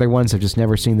some of the other ones. I've just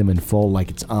never seen them in full, like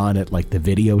it's on at like the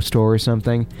video store or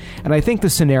something. And I think the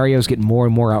scenarios get more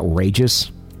and more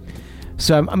outrageous.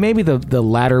 So maybe the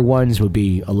latter ones would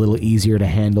be a little easier to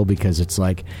handle, because it's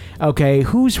like, okay,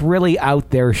 who's really out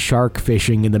there shark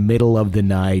fishing in the middle of the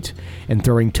night and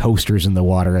throwing toasters in the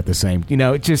water at the same,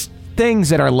 just things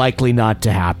that are likely not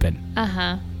to happen.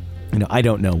 I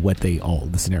don't know what all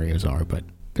the scenarios are, but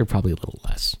they're probably a little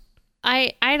less.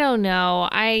 I don't know.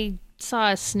 I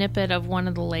saw a snippet of one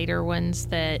of the later ones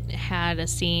that had a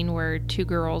scene where two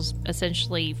girls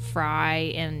essentially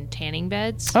fry in tanning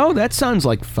beds. Oh, that sounds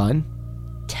like fun.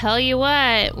 Tell you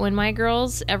what, when my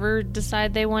girls ever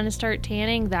decide they want to start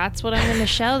tanning, that's what I'm going to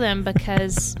show them,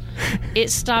 because it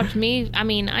stopped me. I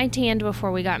mean, I tanned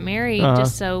before we got married,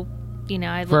 just so,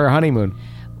 for our honeymoon.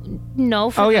 No,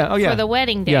 for the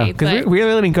wedding day. Yeah, because we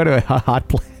really didn't go to a hot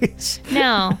place.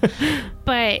 No,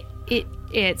 but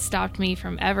it stopped me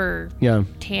from ever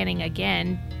tanning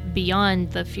again,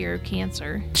 beyond the fear of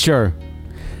cancer. Sure.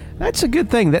 That's a good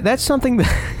thing. That's something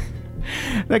that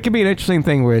that could be an interesting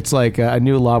thing, where it's like a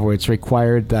new law where it's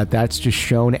required that's just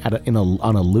shown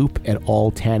on a loop at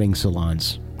all tanning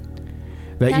salons.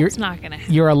 That's not going to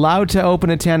happen. You're allowed to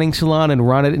open a tanning salon and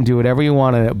run it and do whatever you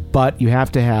want in it, but you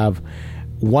have to have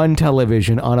one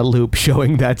television on a loop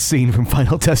showing that scene from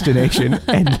Final Destination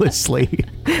endlessly.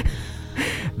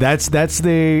 That's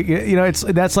the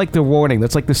that's like the warning.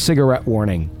 That's like the cigarette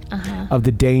warning of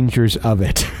the dangers of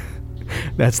it.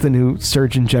 That's the new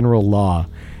Surgeon General law.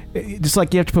 Just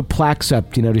like you have to put plaques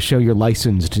up, to show you're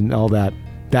licensed and all that.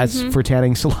 That's for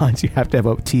tanning salons. You have to have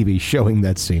a TV showing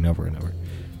that scene over and over.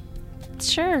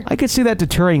 Sure. I could see that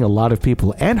deterring a lot of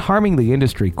people and harming the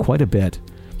industry quite a bit.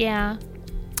 Yeah.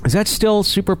 Is that still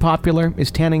super popular?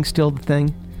 Is tanning still the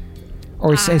thing?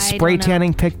 Or has spray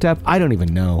tanning picked up? I don't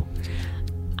even know.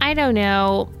 I don't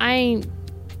know.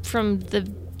 From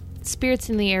the Spirits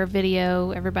in the Air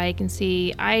video, everybody can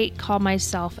see, I call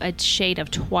myself a shade of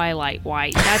twilight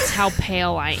white. That's how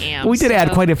pale I am. We did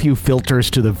add quite a few filters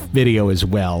to the video as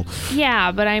well.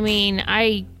 Yeah, but I mean,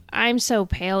 I'm so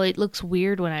pale, it looks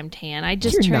weird when I'm tan. I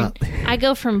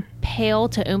go from pale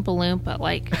to Oompa Loompa,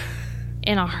 like,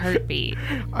 in a heartbeat.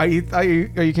 Are you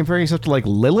comparing yourself to, like,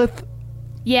 Lilith?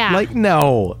 Yeah. Like,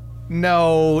 no.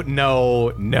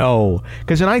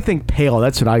 Because when I think pale,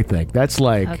 that's what I think. That's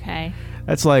like... Okay.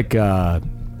 That's like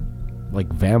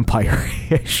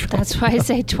vampire-ish. That's why I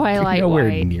say twilight nowhere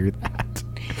white. Near that.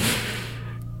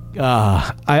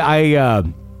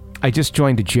 I just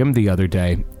joined a gym the other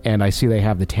day, and I see they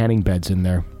have the tanning beds in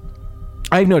there.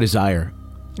 I have no desire.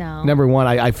 No. Number one,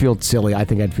 I feel silly. I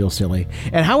think I'd feel silly.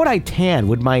 And how would I tan?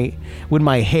 Would my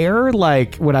hair,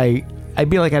 like, I'd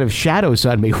be like I'd have shadows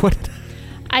on me.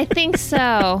 I think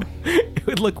so. It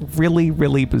would look really,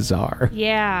 really bizarre.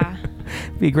 Yeah.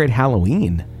 It'd be a great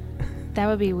Halloween. That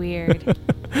would be weird.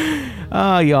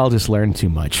 Y'all just learn too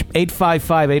much.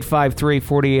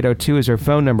 855-853-4802 is our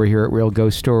phone number here at Real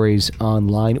Ghost Stories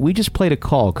Online. We just played a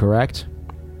call, correct?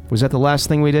 Was that the last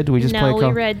thing we did? Did we just play a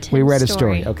call? We read a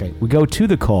story. Okay, we go to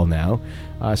the call now.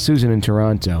 Susan in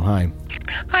Toronto. Hi.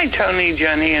 Hi, Tony,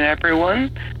 Jenny, and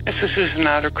everyone. This is Susan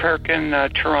Outerkirk in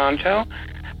Toronto.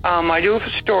 I do have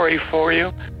a story for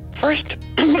you. First,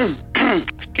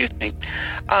 excuse me,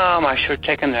 I should have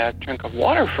taken a drink of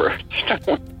water first,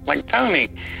 like Tony.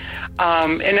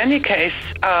 In any case,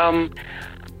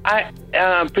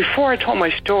 before I told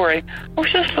my story, I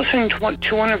was just listening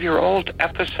to one of your old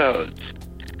episodes,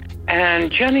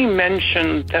 and Jenny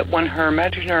mentioned that when her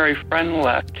imaginary friend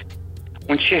left,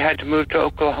 when she had to move to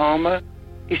Oklahoma,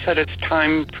 he said, "It's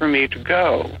time for me to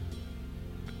go."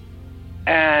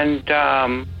 And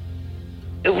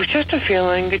it was just a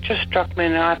feeling. It just struck me,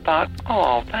 and I thought,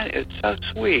 oh, that is so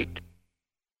sweet.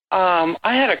 I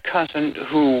had a cousin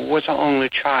who was an only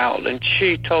child, and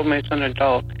she told me as an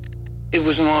adult it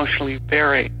was emotionally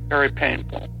very, very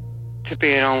painful to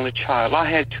be an only child. I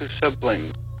had two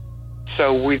siblings,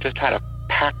 so we just had a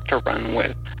pack to run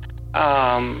with.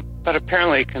 But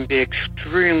apparently it can be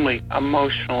extremely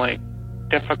emotionally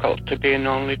difficult to be an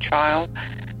only child.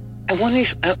 And when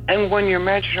your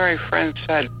imaginary friend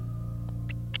said,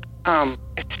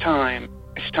 it's time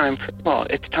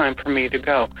for me to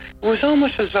go, it was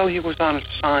almost as though he was on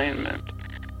assignment.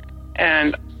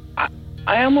 And I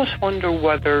almost wonder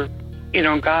whether,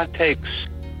 God takes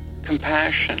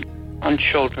compassion on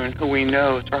children who he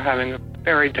knows are having a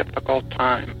very difficult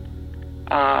time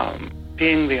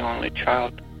being the only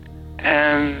child.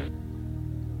 And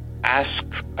ask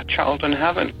a child in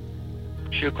heaven,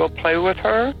 would you go play with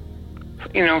her?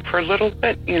 For a little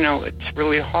bit, it's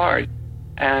really hard.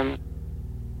 And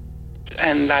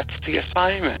that's the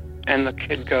assignment. And the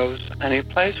kid goes and he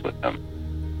plays with them.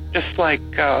 Just like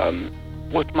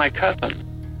with my cousin.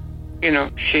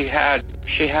 She had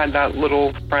that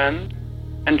little friend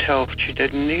until she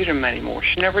didn't need him anymore.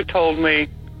 She never told me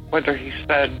whether he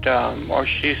said or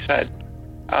she said,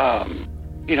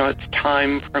 it's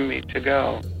time for me to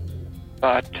go.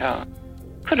 But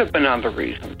could have been other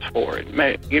reasons for it.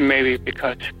 Maybe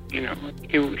because,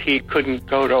 he couldn't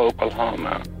go to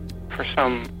Oklahoma for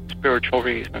some spiritual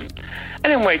reason.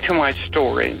 Anyway, to my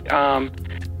story.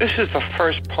 This is the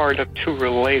first part of two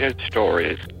related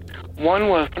stories. One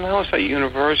was when I was at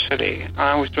university,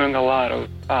 I was doing a lot of,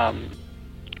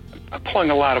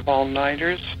 pulling a lot of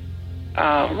all-nighters.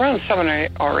 Around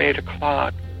 7 or 8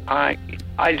 o'clock, I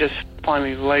just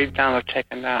finally laid down to take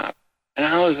a nap. And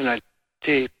I was in a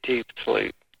deep, deep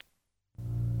sleep.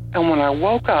 And when I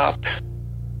woke up,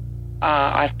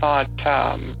 I thought,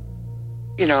 I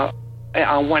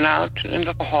went out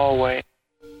into the hallway,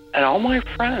 and all my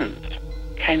friends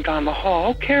came down the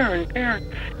hall. Oh, Karen.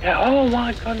 Yeah, oh,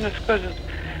 my goodness.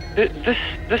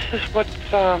 This is what's,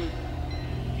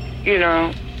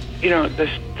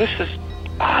 this is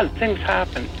odd things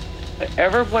happen.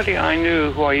 Everybody I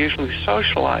knew who I usually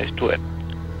socialized with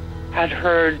had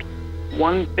heard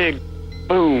one big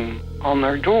boom on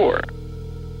their door.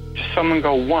 Just someone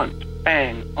go once,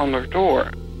 bang, on their door.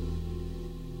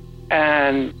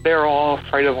 And they're all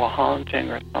afraid of a haunting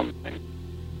or something.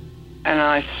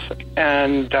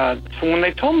 So when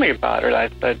they told me about it, I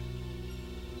said,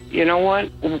 you know what?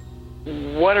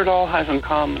 What it all has in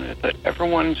common is that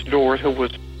everyone's door who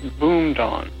was boomed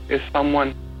on is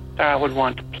someone that I would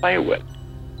want to play with.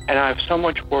 And I have so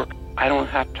much work, I don't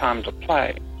have time to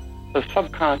play. So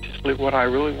subconsciously, what I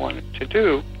really wanted to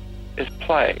do is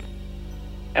play.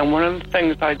 And one of the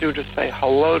things I do to say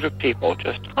hello to people,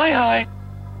 just hi,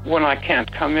 when I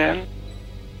can't come in,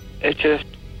 it's just,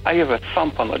 I give a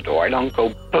thump on the door. I don't go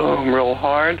boom real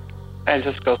hard. I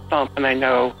just go thump, and they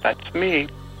know that's me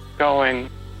going,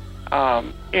 hi.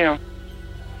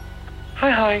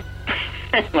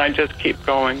 And I just keep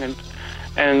going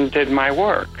and did my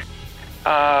work.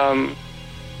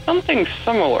 Something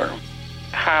similar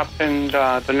happened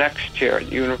the next year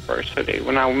at university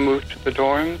when I moved to the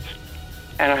dorms,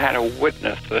 and I had a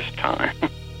witness this time.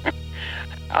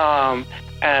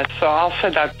 And so I'll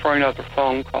send that for another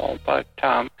phone call. But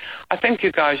I think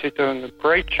you guys are doing a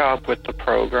great job with the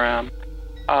program.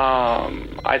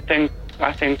 I think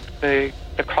the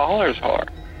callers are,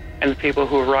 and the people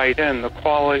who write in, the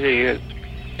quality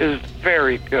is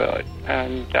very good,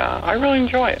 and I really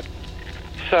enjoy it.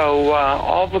 So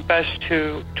all the best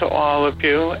to all of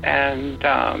you, and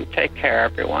take care,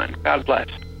 everyone. God bless.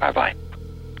 Bye-bye.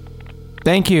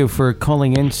 Thank you for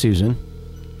calling in, Susan.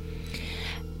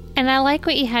 And I like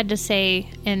what you had to say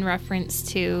in reference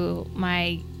to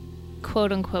my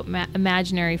quote-unquote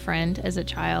imaginary friend as a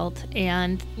child.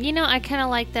 And, I kind of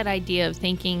like that idea of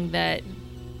thinking that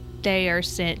they are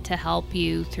sent to help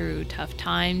you through tough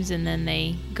times, and then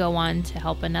they go on to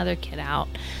help another kid out.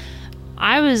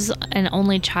 I was an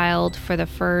only child for the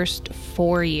first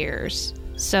 4 years.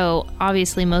 So,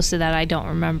 obviously, most of that I don't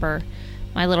remember.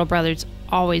 My little brother's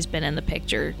always been in the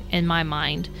picture in my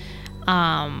mind.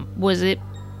 Was it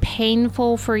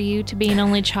painful for you to be an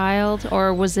only child,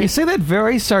 or was it? You say that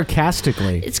very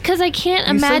sarcastically. It's because I can't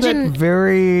imagine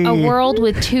a world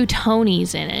with two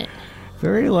Tonys in it.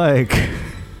 Very like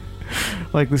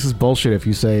this is bullshit if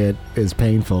you say it is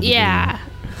painful. Yeah.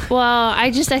 Well,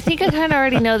 I think I kind of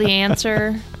already know the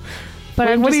answer.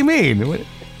 But what do you mean?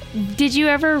 Did you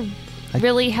ever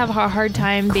really have a hard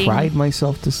time being? Cried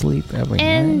myself to sleep every night.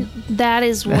 And that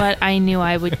is what I knew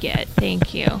I would get.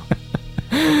 Thank you.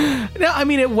 No, I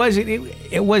mean it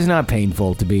was not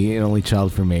painful to be an only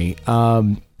child for me.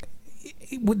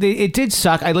 It did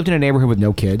suck. I lived in a neighborhood with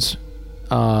no kids,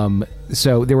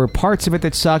 so there were parts of it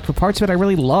that sucked, but parts of it I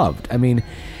really loved. I mean,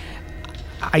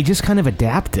 I just kind of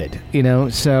adapted,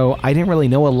 So I didn't really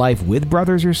know a life with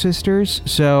brothers or sisters,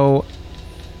 so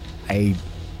I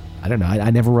don't know.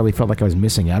 I never really felt like I was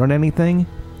missing out on anything.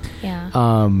 Yeah.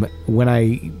 When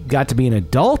I got to be an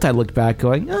adult, I looked back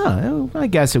going, I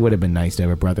guess it would have been nice to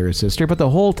have a brother or sister. But the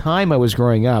whole time I was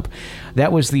growing up,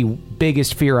 that was the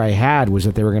biggest fear I had, was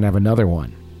that they were going to have another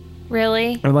one.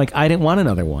 Really? I'm like, I didn't want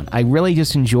another one. I really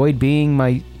just enjoyed being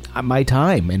my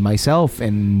time and myself.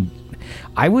 And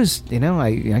I was,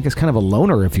 I guess kind of a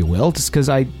loner, if you will, just because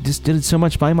I just did it so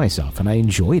much by myself. And I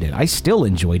enjoyed it. I still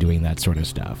enjoy doing that sort of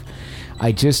stuff.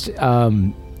 I just, I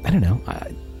don't know.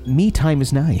 me time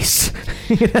is nice.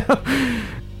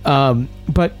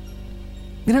 But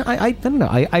I don't know.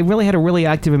 I really had a really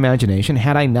active imagination.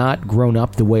 Had I not grown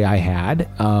up the way I had,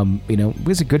 it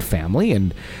was a good family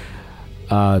and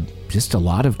just a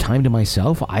lot of time to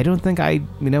myself. I don't think I,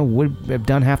 would have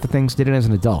done half the things I did as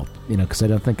an adult, because I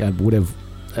don't think I would have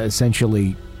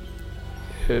essentially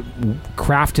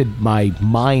crafted my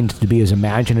mind to be as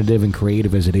imaginative and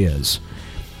creative as it is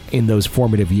in those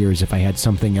formative years if I had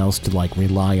something else to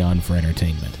rely on for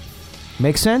entertainment.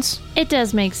 Make sense? It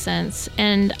does make sense.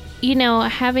 And,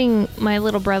 having my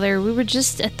little brother, we were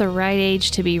just at the right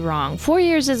age to be wrong. 4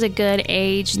 years is a good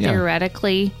age,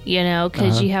 theoretically,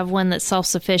 because you have one that's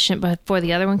self-sufficient before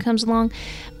the other one comes along.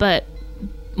 But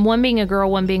one being a girl,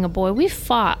 one being a boy, we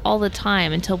fought all the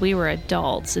time until we were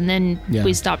adults. And then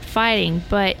we stopped fighting.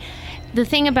 But the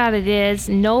thing about it is,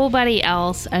 nobody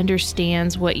else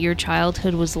understands what your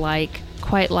childhood was like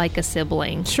quite like a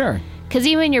sibling. Sure. Because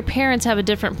even your parents have a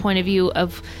different point of view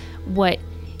of what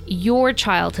your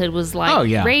childhood was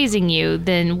like raising you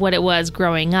than what it was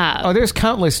growing up. Oh, there's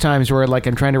countless times where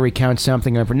I'm trying to recount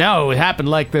something. No, it happened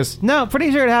like this. No,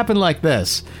 pretty sure it happened like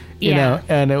this. You know,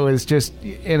 and it was just,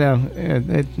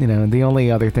 the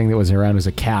only other thing that was around was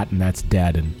a cat, and that's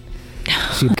dead. And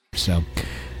so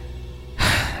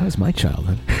that was my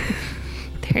childhood.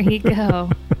 There you go.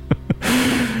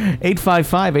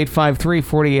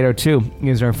 855-853-4802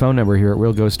 is our phone number here at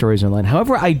Real Ghost Stories Online.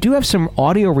 However, I do have some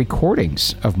audio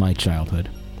recordings of my childhood.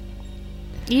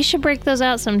 You should break those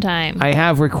out sometime. I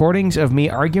have recordings of me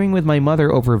arguing with my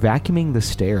mother over vacuuming the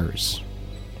stairs.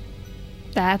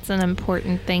 That's an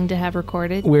important thing to have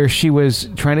recorded. Where she was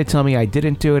trying to tell me I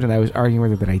didn't do it, and I was arguing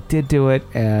with her that I did do it,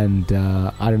 and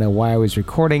I don't know why I was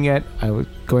recording it. I was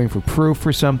going for proof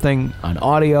for something on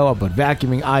audio about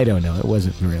vacuuming. I don't know. It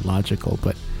wasn't very logical,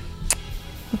 but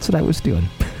that's what I was doing.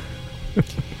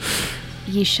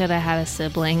 You should have had a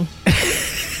sibling.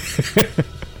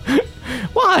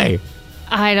 Why?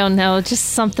 I don't know. Just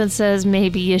something says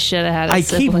maybe you should have had a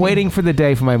sibling. I keep waiting for the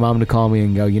day for my mom to call me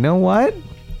and go, you know what?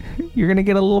 You're going to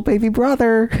get a little baby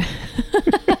brother.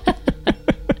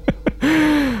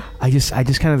 I just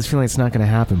kind of this feeling it's not going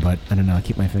to happen, but I don't know. I'll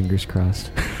keep my fingers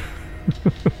crossed.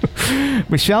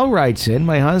 Michelle writes in,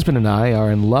 my husband and I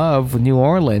are in love with New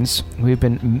Orleans. We've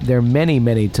been there many,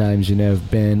 many times and have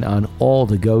been on all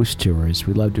the ghost tours.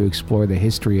 We love to explore the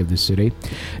history of the city.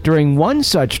 During one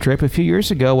such trip a few years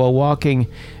ago while walking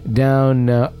down,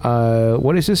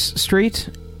 what is this street?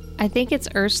 I think it's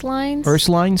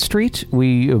Ursuline Street.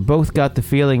 We both got the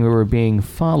feeling we were being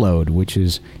followed, which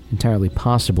is entirely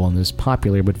possible in this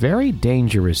popular but very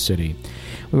dangerous city.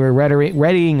 We were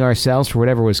readying ourselves for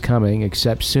whatever was coming,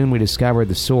 except soon we discovered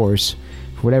the source.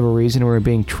 For whatever reason, we were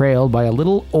being trailed by a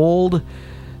little old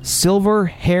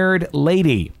silver-haired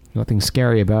lady. Nothing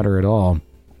scary about her at all.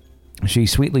 She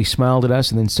sweetly smiled at us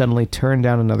and then suddenly turned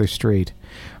down another street.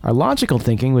 Our logical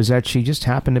thinking was that she just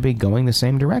happened to be going the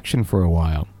same direction for a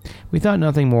while. We thought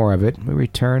nothing more of it. We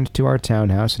returned to our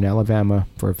townhouse in Alabama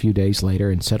for a few days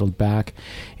later and settled back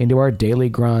into our daily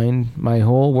grind. My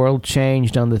whole world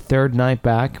changed on the third night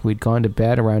back. We'd gone to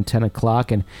bed around 10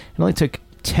 o'clock, and it only took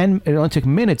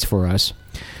minutes for us,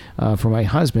 for my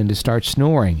husband to start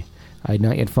snoring. I had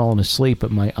not yet fallen asleep, but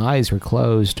my eyes were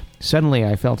closed. Suddenly,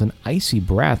 I felt an icy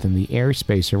breath in the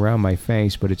airspace around my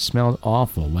face, but it smelled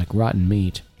awful, like rotten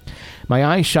meat. My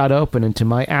eyes shot open, and to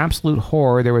my absolute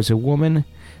horror, there was a woman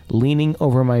leaning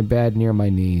over my bed near my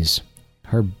knees.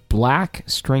 Her black,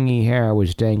 stringy hair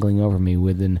was dangling over me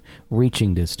within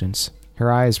reaching distance.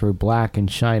 Her eyes were black and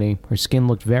shiny. Her skin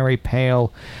looked very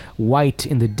pale, white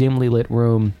in the dimly lit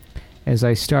room. As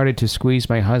I started to squeeze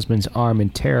my husband's arm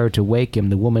in terror to wake him,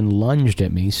 the woman lunged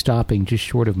at me, stopping just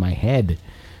short of my head.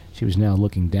 She was now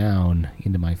looking down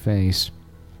into my face.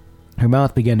 Her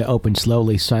mouth began to open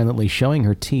slowly, silently, showing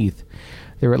her teeth.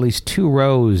 There were at least 2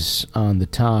 rows on the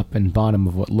top and bottom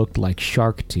of what looked like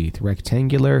shark teeth,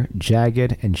 rectangular,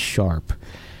 jagged, and sharp.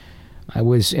 I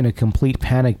was in a complete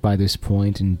panic by this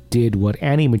point and did what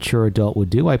any mature adult would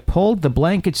do. I pulled the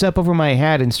blankets up over my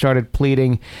head and started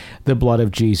pleading the blood of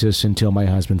Jesus until my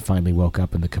husband finally woke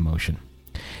up in the commotion.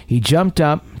 He jumped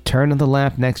up, turned on the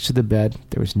lamp next to the bed.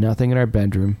 There was nothing in our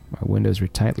bedroom. Our windows were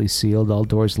tightly sealed, all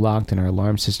doors locked, and our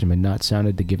alarm system had not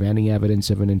sounded to give any evidence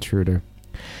of an intruder.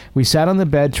 We sat on the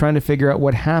bed trying to figure out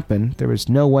what happened. There was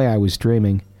no way I was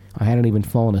dreaming. I hadn't even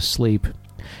fallen asleep.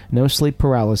 No sleep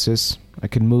paralysis. I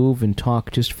could move and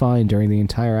talk just fine during the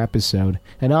entire episode,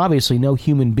 and obviously no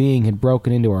human being had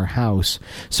broken into our house.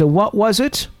 So what was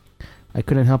it? I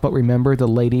couldn't help but remember the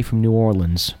lady from New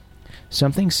Orleans.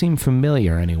 Something seemed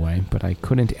familiar anyway, but I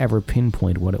couldn't ever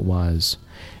pinpoint what it was.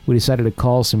 We decided to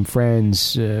call some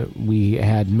friends we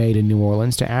had made in New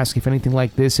Orleans to ask if anything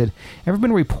like this had ever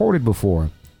been reported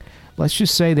before. Let's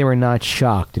just say they were not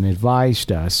shocked and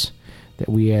advised us that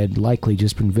we had likely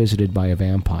just been visited by a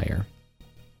vampire.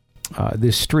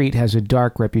 This street has a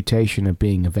dark reputation of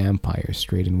being a vampire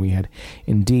street, and we had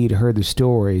indeed heard the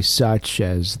stories such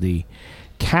as the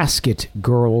casket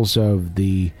girls of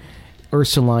the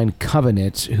Ursuline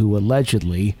Covenant who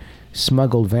allegedly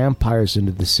smuggled vampires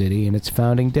into the city in its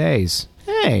founding days.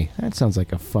 Hey, that sounds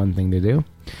like a fun thing to do.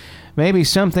 Maybe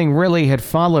something really had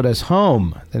followed us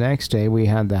home. The next day we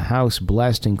had the house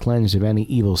blessed and cleansed of any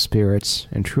evil spirits,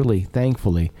 and truly,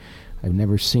 thankfully, I've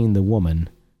never seen the woman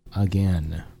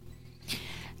again.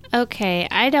 Okay,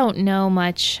 I don't know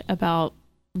much about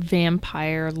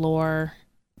vampire lore.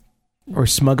 Or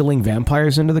smuggling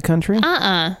vampires into the country?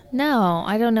 No,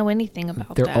 I don't know anything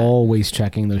about that. They're always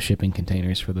checking those shipping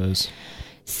containers for those.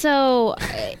 So,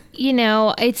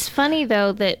 it's funny,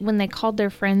 though, that when they called their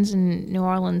friends in New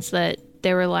Orleans that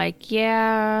they were like,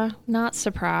 yeah, not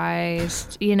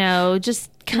surprised. Just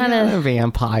kind of... A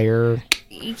vampire.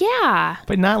 Yeah.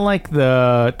 But not like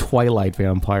the Twilight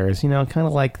vampires, kind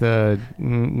of like the,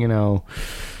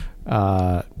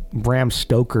 Bram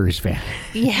Stoker's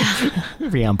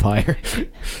vampire.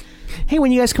 Hey,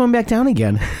 when you guys coming back down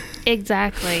again?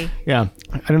 Exactly. Yeah.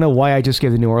 I don't know why I just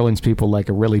gave the New Orleans people like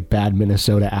a really bad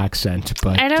Minnesota accent,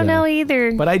 but I don't know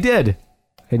either. But I did.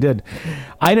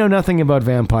 I know nothing about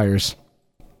vampires.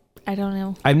 I don't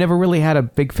know. I've never really had a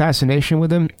big fascination with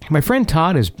them. My friend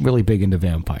Todd is really big into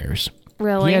vampires.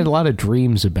 Really? He had a lot of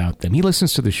dreams about them. He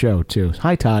listens to the show, too.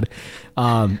 Hi, Todd.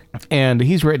 And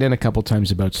he's written in a couple times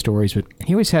about stories, but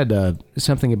he always had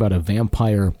something about a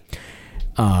vampire,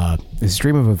 this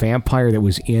dream of a vampire that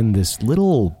was in this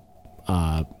little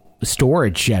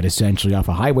storage shed, essentially, off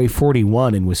of Highway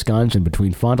 41 in Wisconsin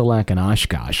between Fond du Lac and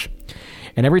Oshkosh.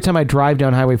 And every time I drive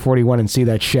down Highway 41 and see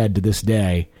that shed to this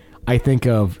day, I think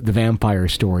of the vampire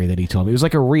story that he told me. It was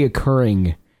like a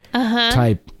reoccurring...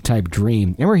 type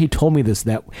dream. Remember he told me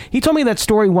he told me that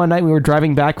story one night we were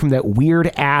driving back from that weird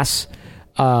ass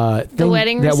thing the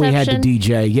wedding that reception? We had to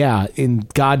DJ, yeah, in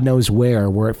God knows where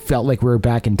it felt like we were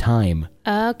back in time.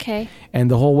 Okay.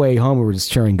 And the whole way home we were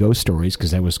just sharing ghost stories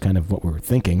because that was kind of what we were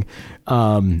thinking.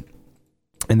 And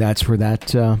that's where that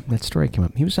story came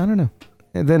up. He was, I don't know.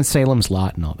 And then Salem's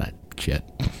Lot and all that shit.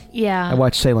 Yeah. I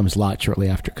watched Salem's Lot shortly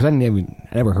after because I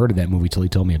never heard of that movie till he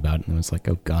told me about it, and I was like,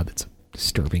 oh God, that's a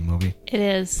disturbing movie. It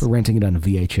is. We're renting it on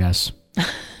VHS.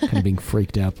 Kind of being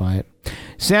freaked out by it.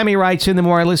 Sammy writes in, the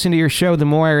more I listen to your show, the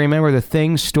more I remember the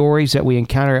things, stories that we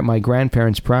encounter at my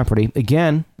grandparents' property.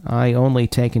 Again, I only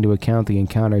take into account the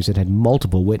encounters that had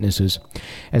multiple witnesses.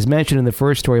 As mentioned in the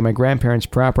first story, my grandparents'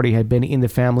 property had been in the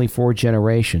family for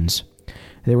generations.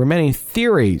 There were many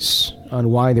theories on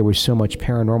why there was so much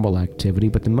paranormal activity,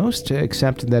 but the most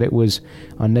accepted that it was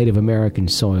on Native American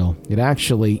soil. It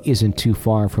actually isn't too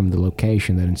far from the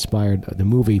location that inspired the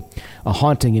movie A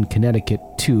Haunting in Connecticut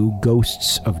 2,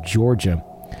 Ghosts of Georgia.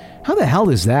 How the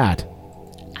hell is that?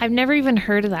 I've never even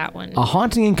heard of that one. A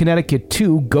Haunting in Connecticut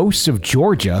 2, Ghosts of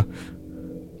Georgia?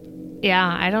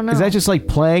 Yeah, I don't know. Is that just like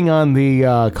playing on the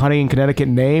Haunting in Connecticut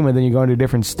name and then you go into a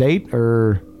different state,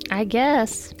 or...? I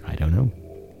guess. I don't know.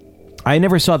 I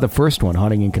never saw the first one,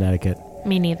 Haunting in Connecticut.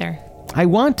 Me neither. I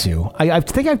want to. I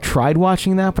think I've tried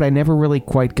watching that, but I never really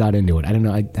quite got into it. I don't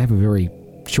know. I have a very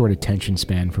short attention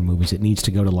span for movies. It needs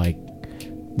to go to, like,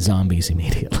 zombies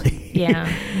immediately.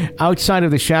 Yeah. Outside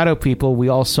of the shadow people we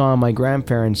all saw in my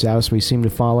grandparents' house, who seemed to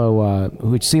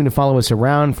follow us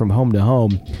around from home to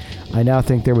home, I now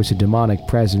think there was a demonic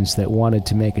presence that wanted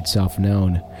to make itself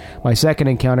known. My second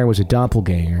encounter was a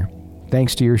doppelganger.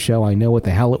 Thanks to your show, I know what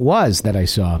the hell it was that I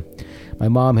saw. My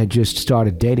mom had just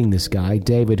started dating this guy,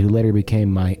 David, who later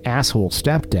became my asshole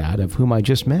stepdad, of whom I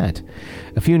just met.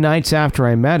 A few nights after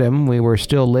I met him, we were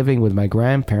still living with my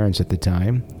grandparents at the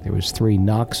time. There was 3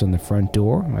 knocks on the front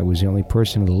door. I was the only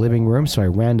person in the living room, so I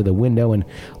ran to the window and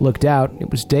looked out. It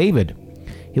was David.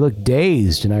 He looked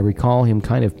dazed, and I recall him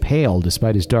kind of pale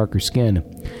despite his darker skin.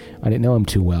 I didn't know him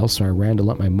too well, so I ran to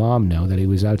let my mom know that he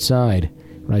was outside.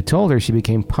 When I told her, she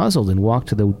became puzzled and walked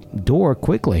to the door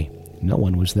quickly. No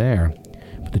one was there.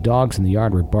 The dogs in the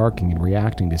yard were barking and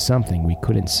reacting to something we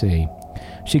couldn't see.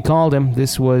 She called him.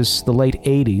 This was the late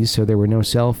 80s, so there were no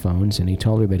cell phones, and he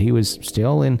told her that he was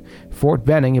still in Fort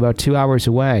Benning, about 2 hours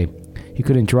away. He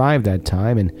couldn't drive that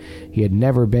time, and he had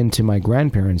never been to my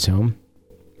grandparents' home.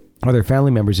 Other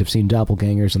family members have seen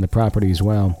doppelgangers on the property as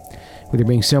well. With there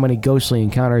being so many ghostly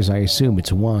encounters, I assume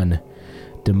it's one.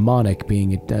 demonic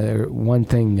being attached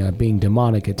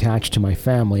to my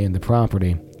family and the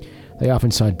property. They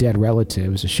often saw dead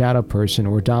relatives, a shadow person,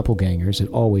 or doppelgangers that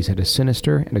always had a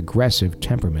sinister and aggressive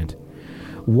temperament.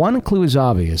 One clue is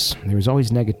obvious. There was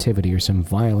always negativity or some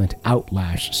violent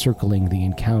outlash circling the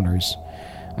encounters.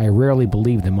 I rarely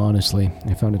believed them, honestly.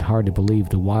 I found it hard to believe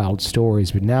the wild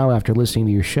stories, but now, after listening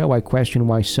to your show, I question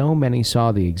why so many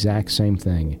saw the exact same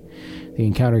thing. The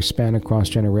encounters span across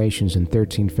generations and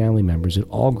 13 family members that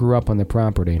all grew up on the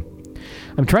property.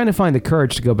 I'm trying to find the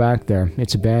courage to go back there.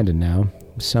 It's abandoned now.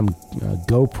 Some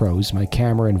GoPros, my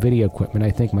camera and video equipment.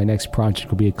 I think my next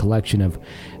project will be a collection of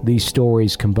these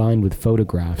stories combined with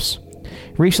photographs.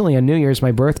 Recently, on New Year's,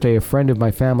 my birthday, a friend of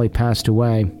my family passed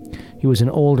away. He was an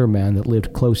older man that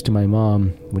lived close to my mom.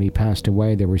 When he passed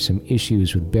away, there were some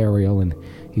issues with burial, and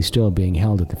he's still being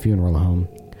held at the funeral home.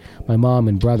 My mom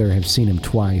and brother have seen him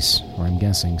twice, or I'm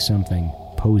guessing something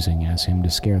posing as him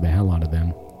to scare the hell out of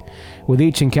them. With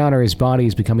each encounter, his body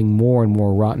is becoming more and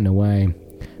more rotten away.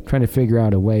 I'm trying to figure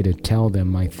out a way to tell them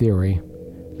my theory,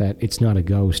 that it's not a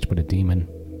ghost, but a demon.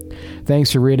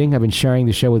 Thanks for reading. I've been sharing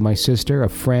the show with my sister, a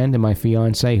friend, and my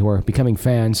fiancé, who are becoming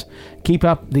fans. Keep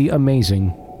up the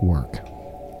amazing work.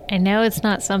 I know it's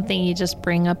not something you just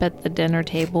bring up at the dinner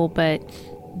table, but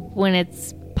when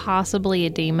it's possibly a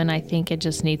demon, I think it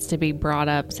just needs to be brought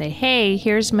up. Say, hey,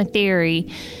 here's my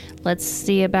theory. Let's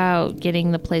see about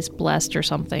getting the place blessed or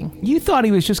something. You thought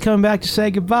he was just coming back to say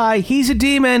goodbye. He's a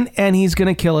demon, and he's going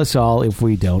to kill us all if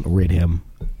we don't rid him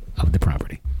of the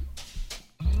property.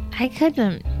 I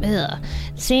couldn't.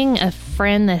 Seeing a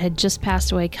friend that had just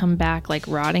passed away come back, like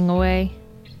rotting away,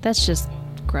 that's just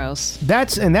gross.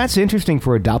 That's interesting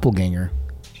for a doppelganger.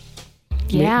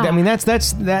 Yeah. I mean,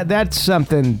 that's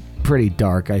something pretty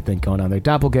dark, I think, going on there.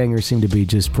 Doppelgangers seem to be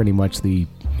just pretty much the,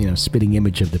 spitting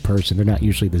image of the person. They're not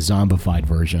usually the zombified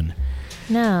version.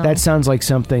 No. That sounds like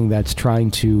something that's trying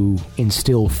to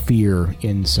instill fear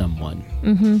in someone.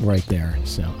 Mm-hmm. Right there.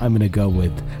 So I'm gonna go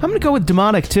with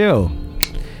demonic too.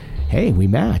 Hey, we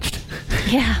matched.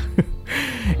 Yeah.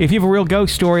 If you have a real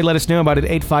ghost story, let us know about it.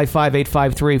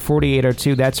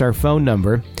 855-853-4802. That's our phone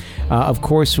number. Of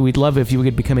course, we'd love if you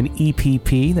could become an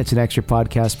EPP. That's an extra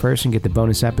podcast person. Get the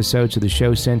bonus episodes of the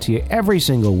show sent to you every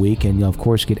single week. And you'll, of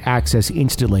course, get access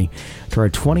instantly to our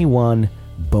 21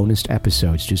 bonus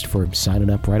episodes just for signing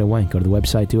up right away. Go to the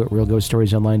website, do it,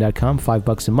 realghoststoriesonline.com.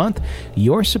 $5 a month.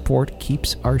 Your support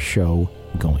keeps our show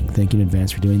going. Thank you in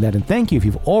advance for doing that. And thank you if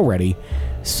you've already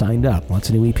signed up. Lots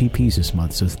of new EPPs this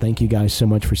month. So thank you guys so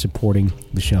much for supporting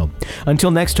the show.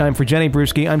 Until next time, for Jenny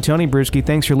Brewski, I'm Tony Brewski.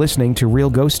 Thanks for listening to Real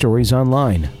Ghost Stories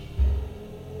Online.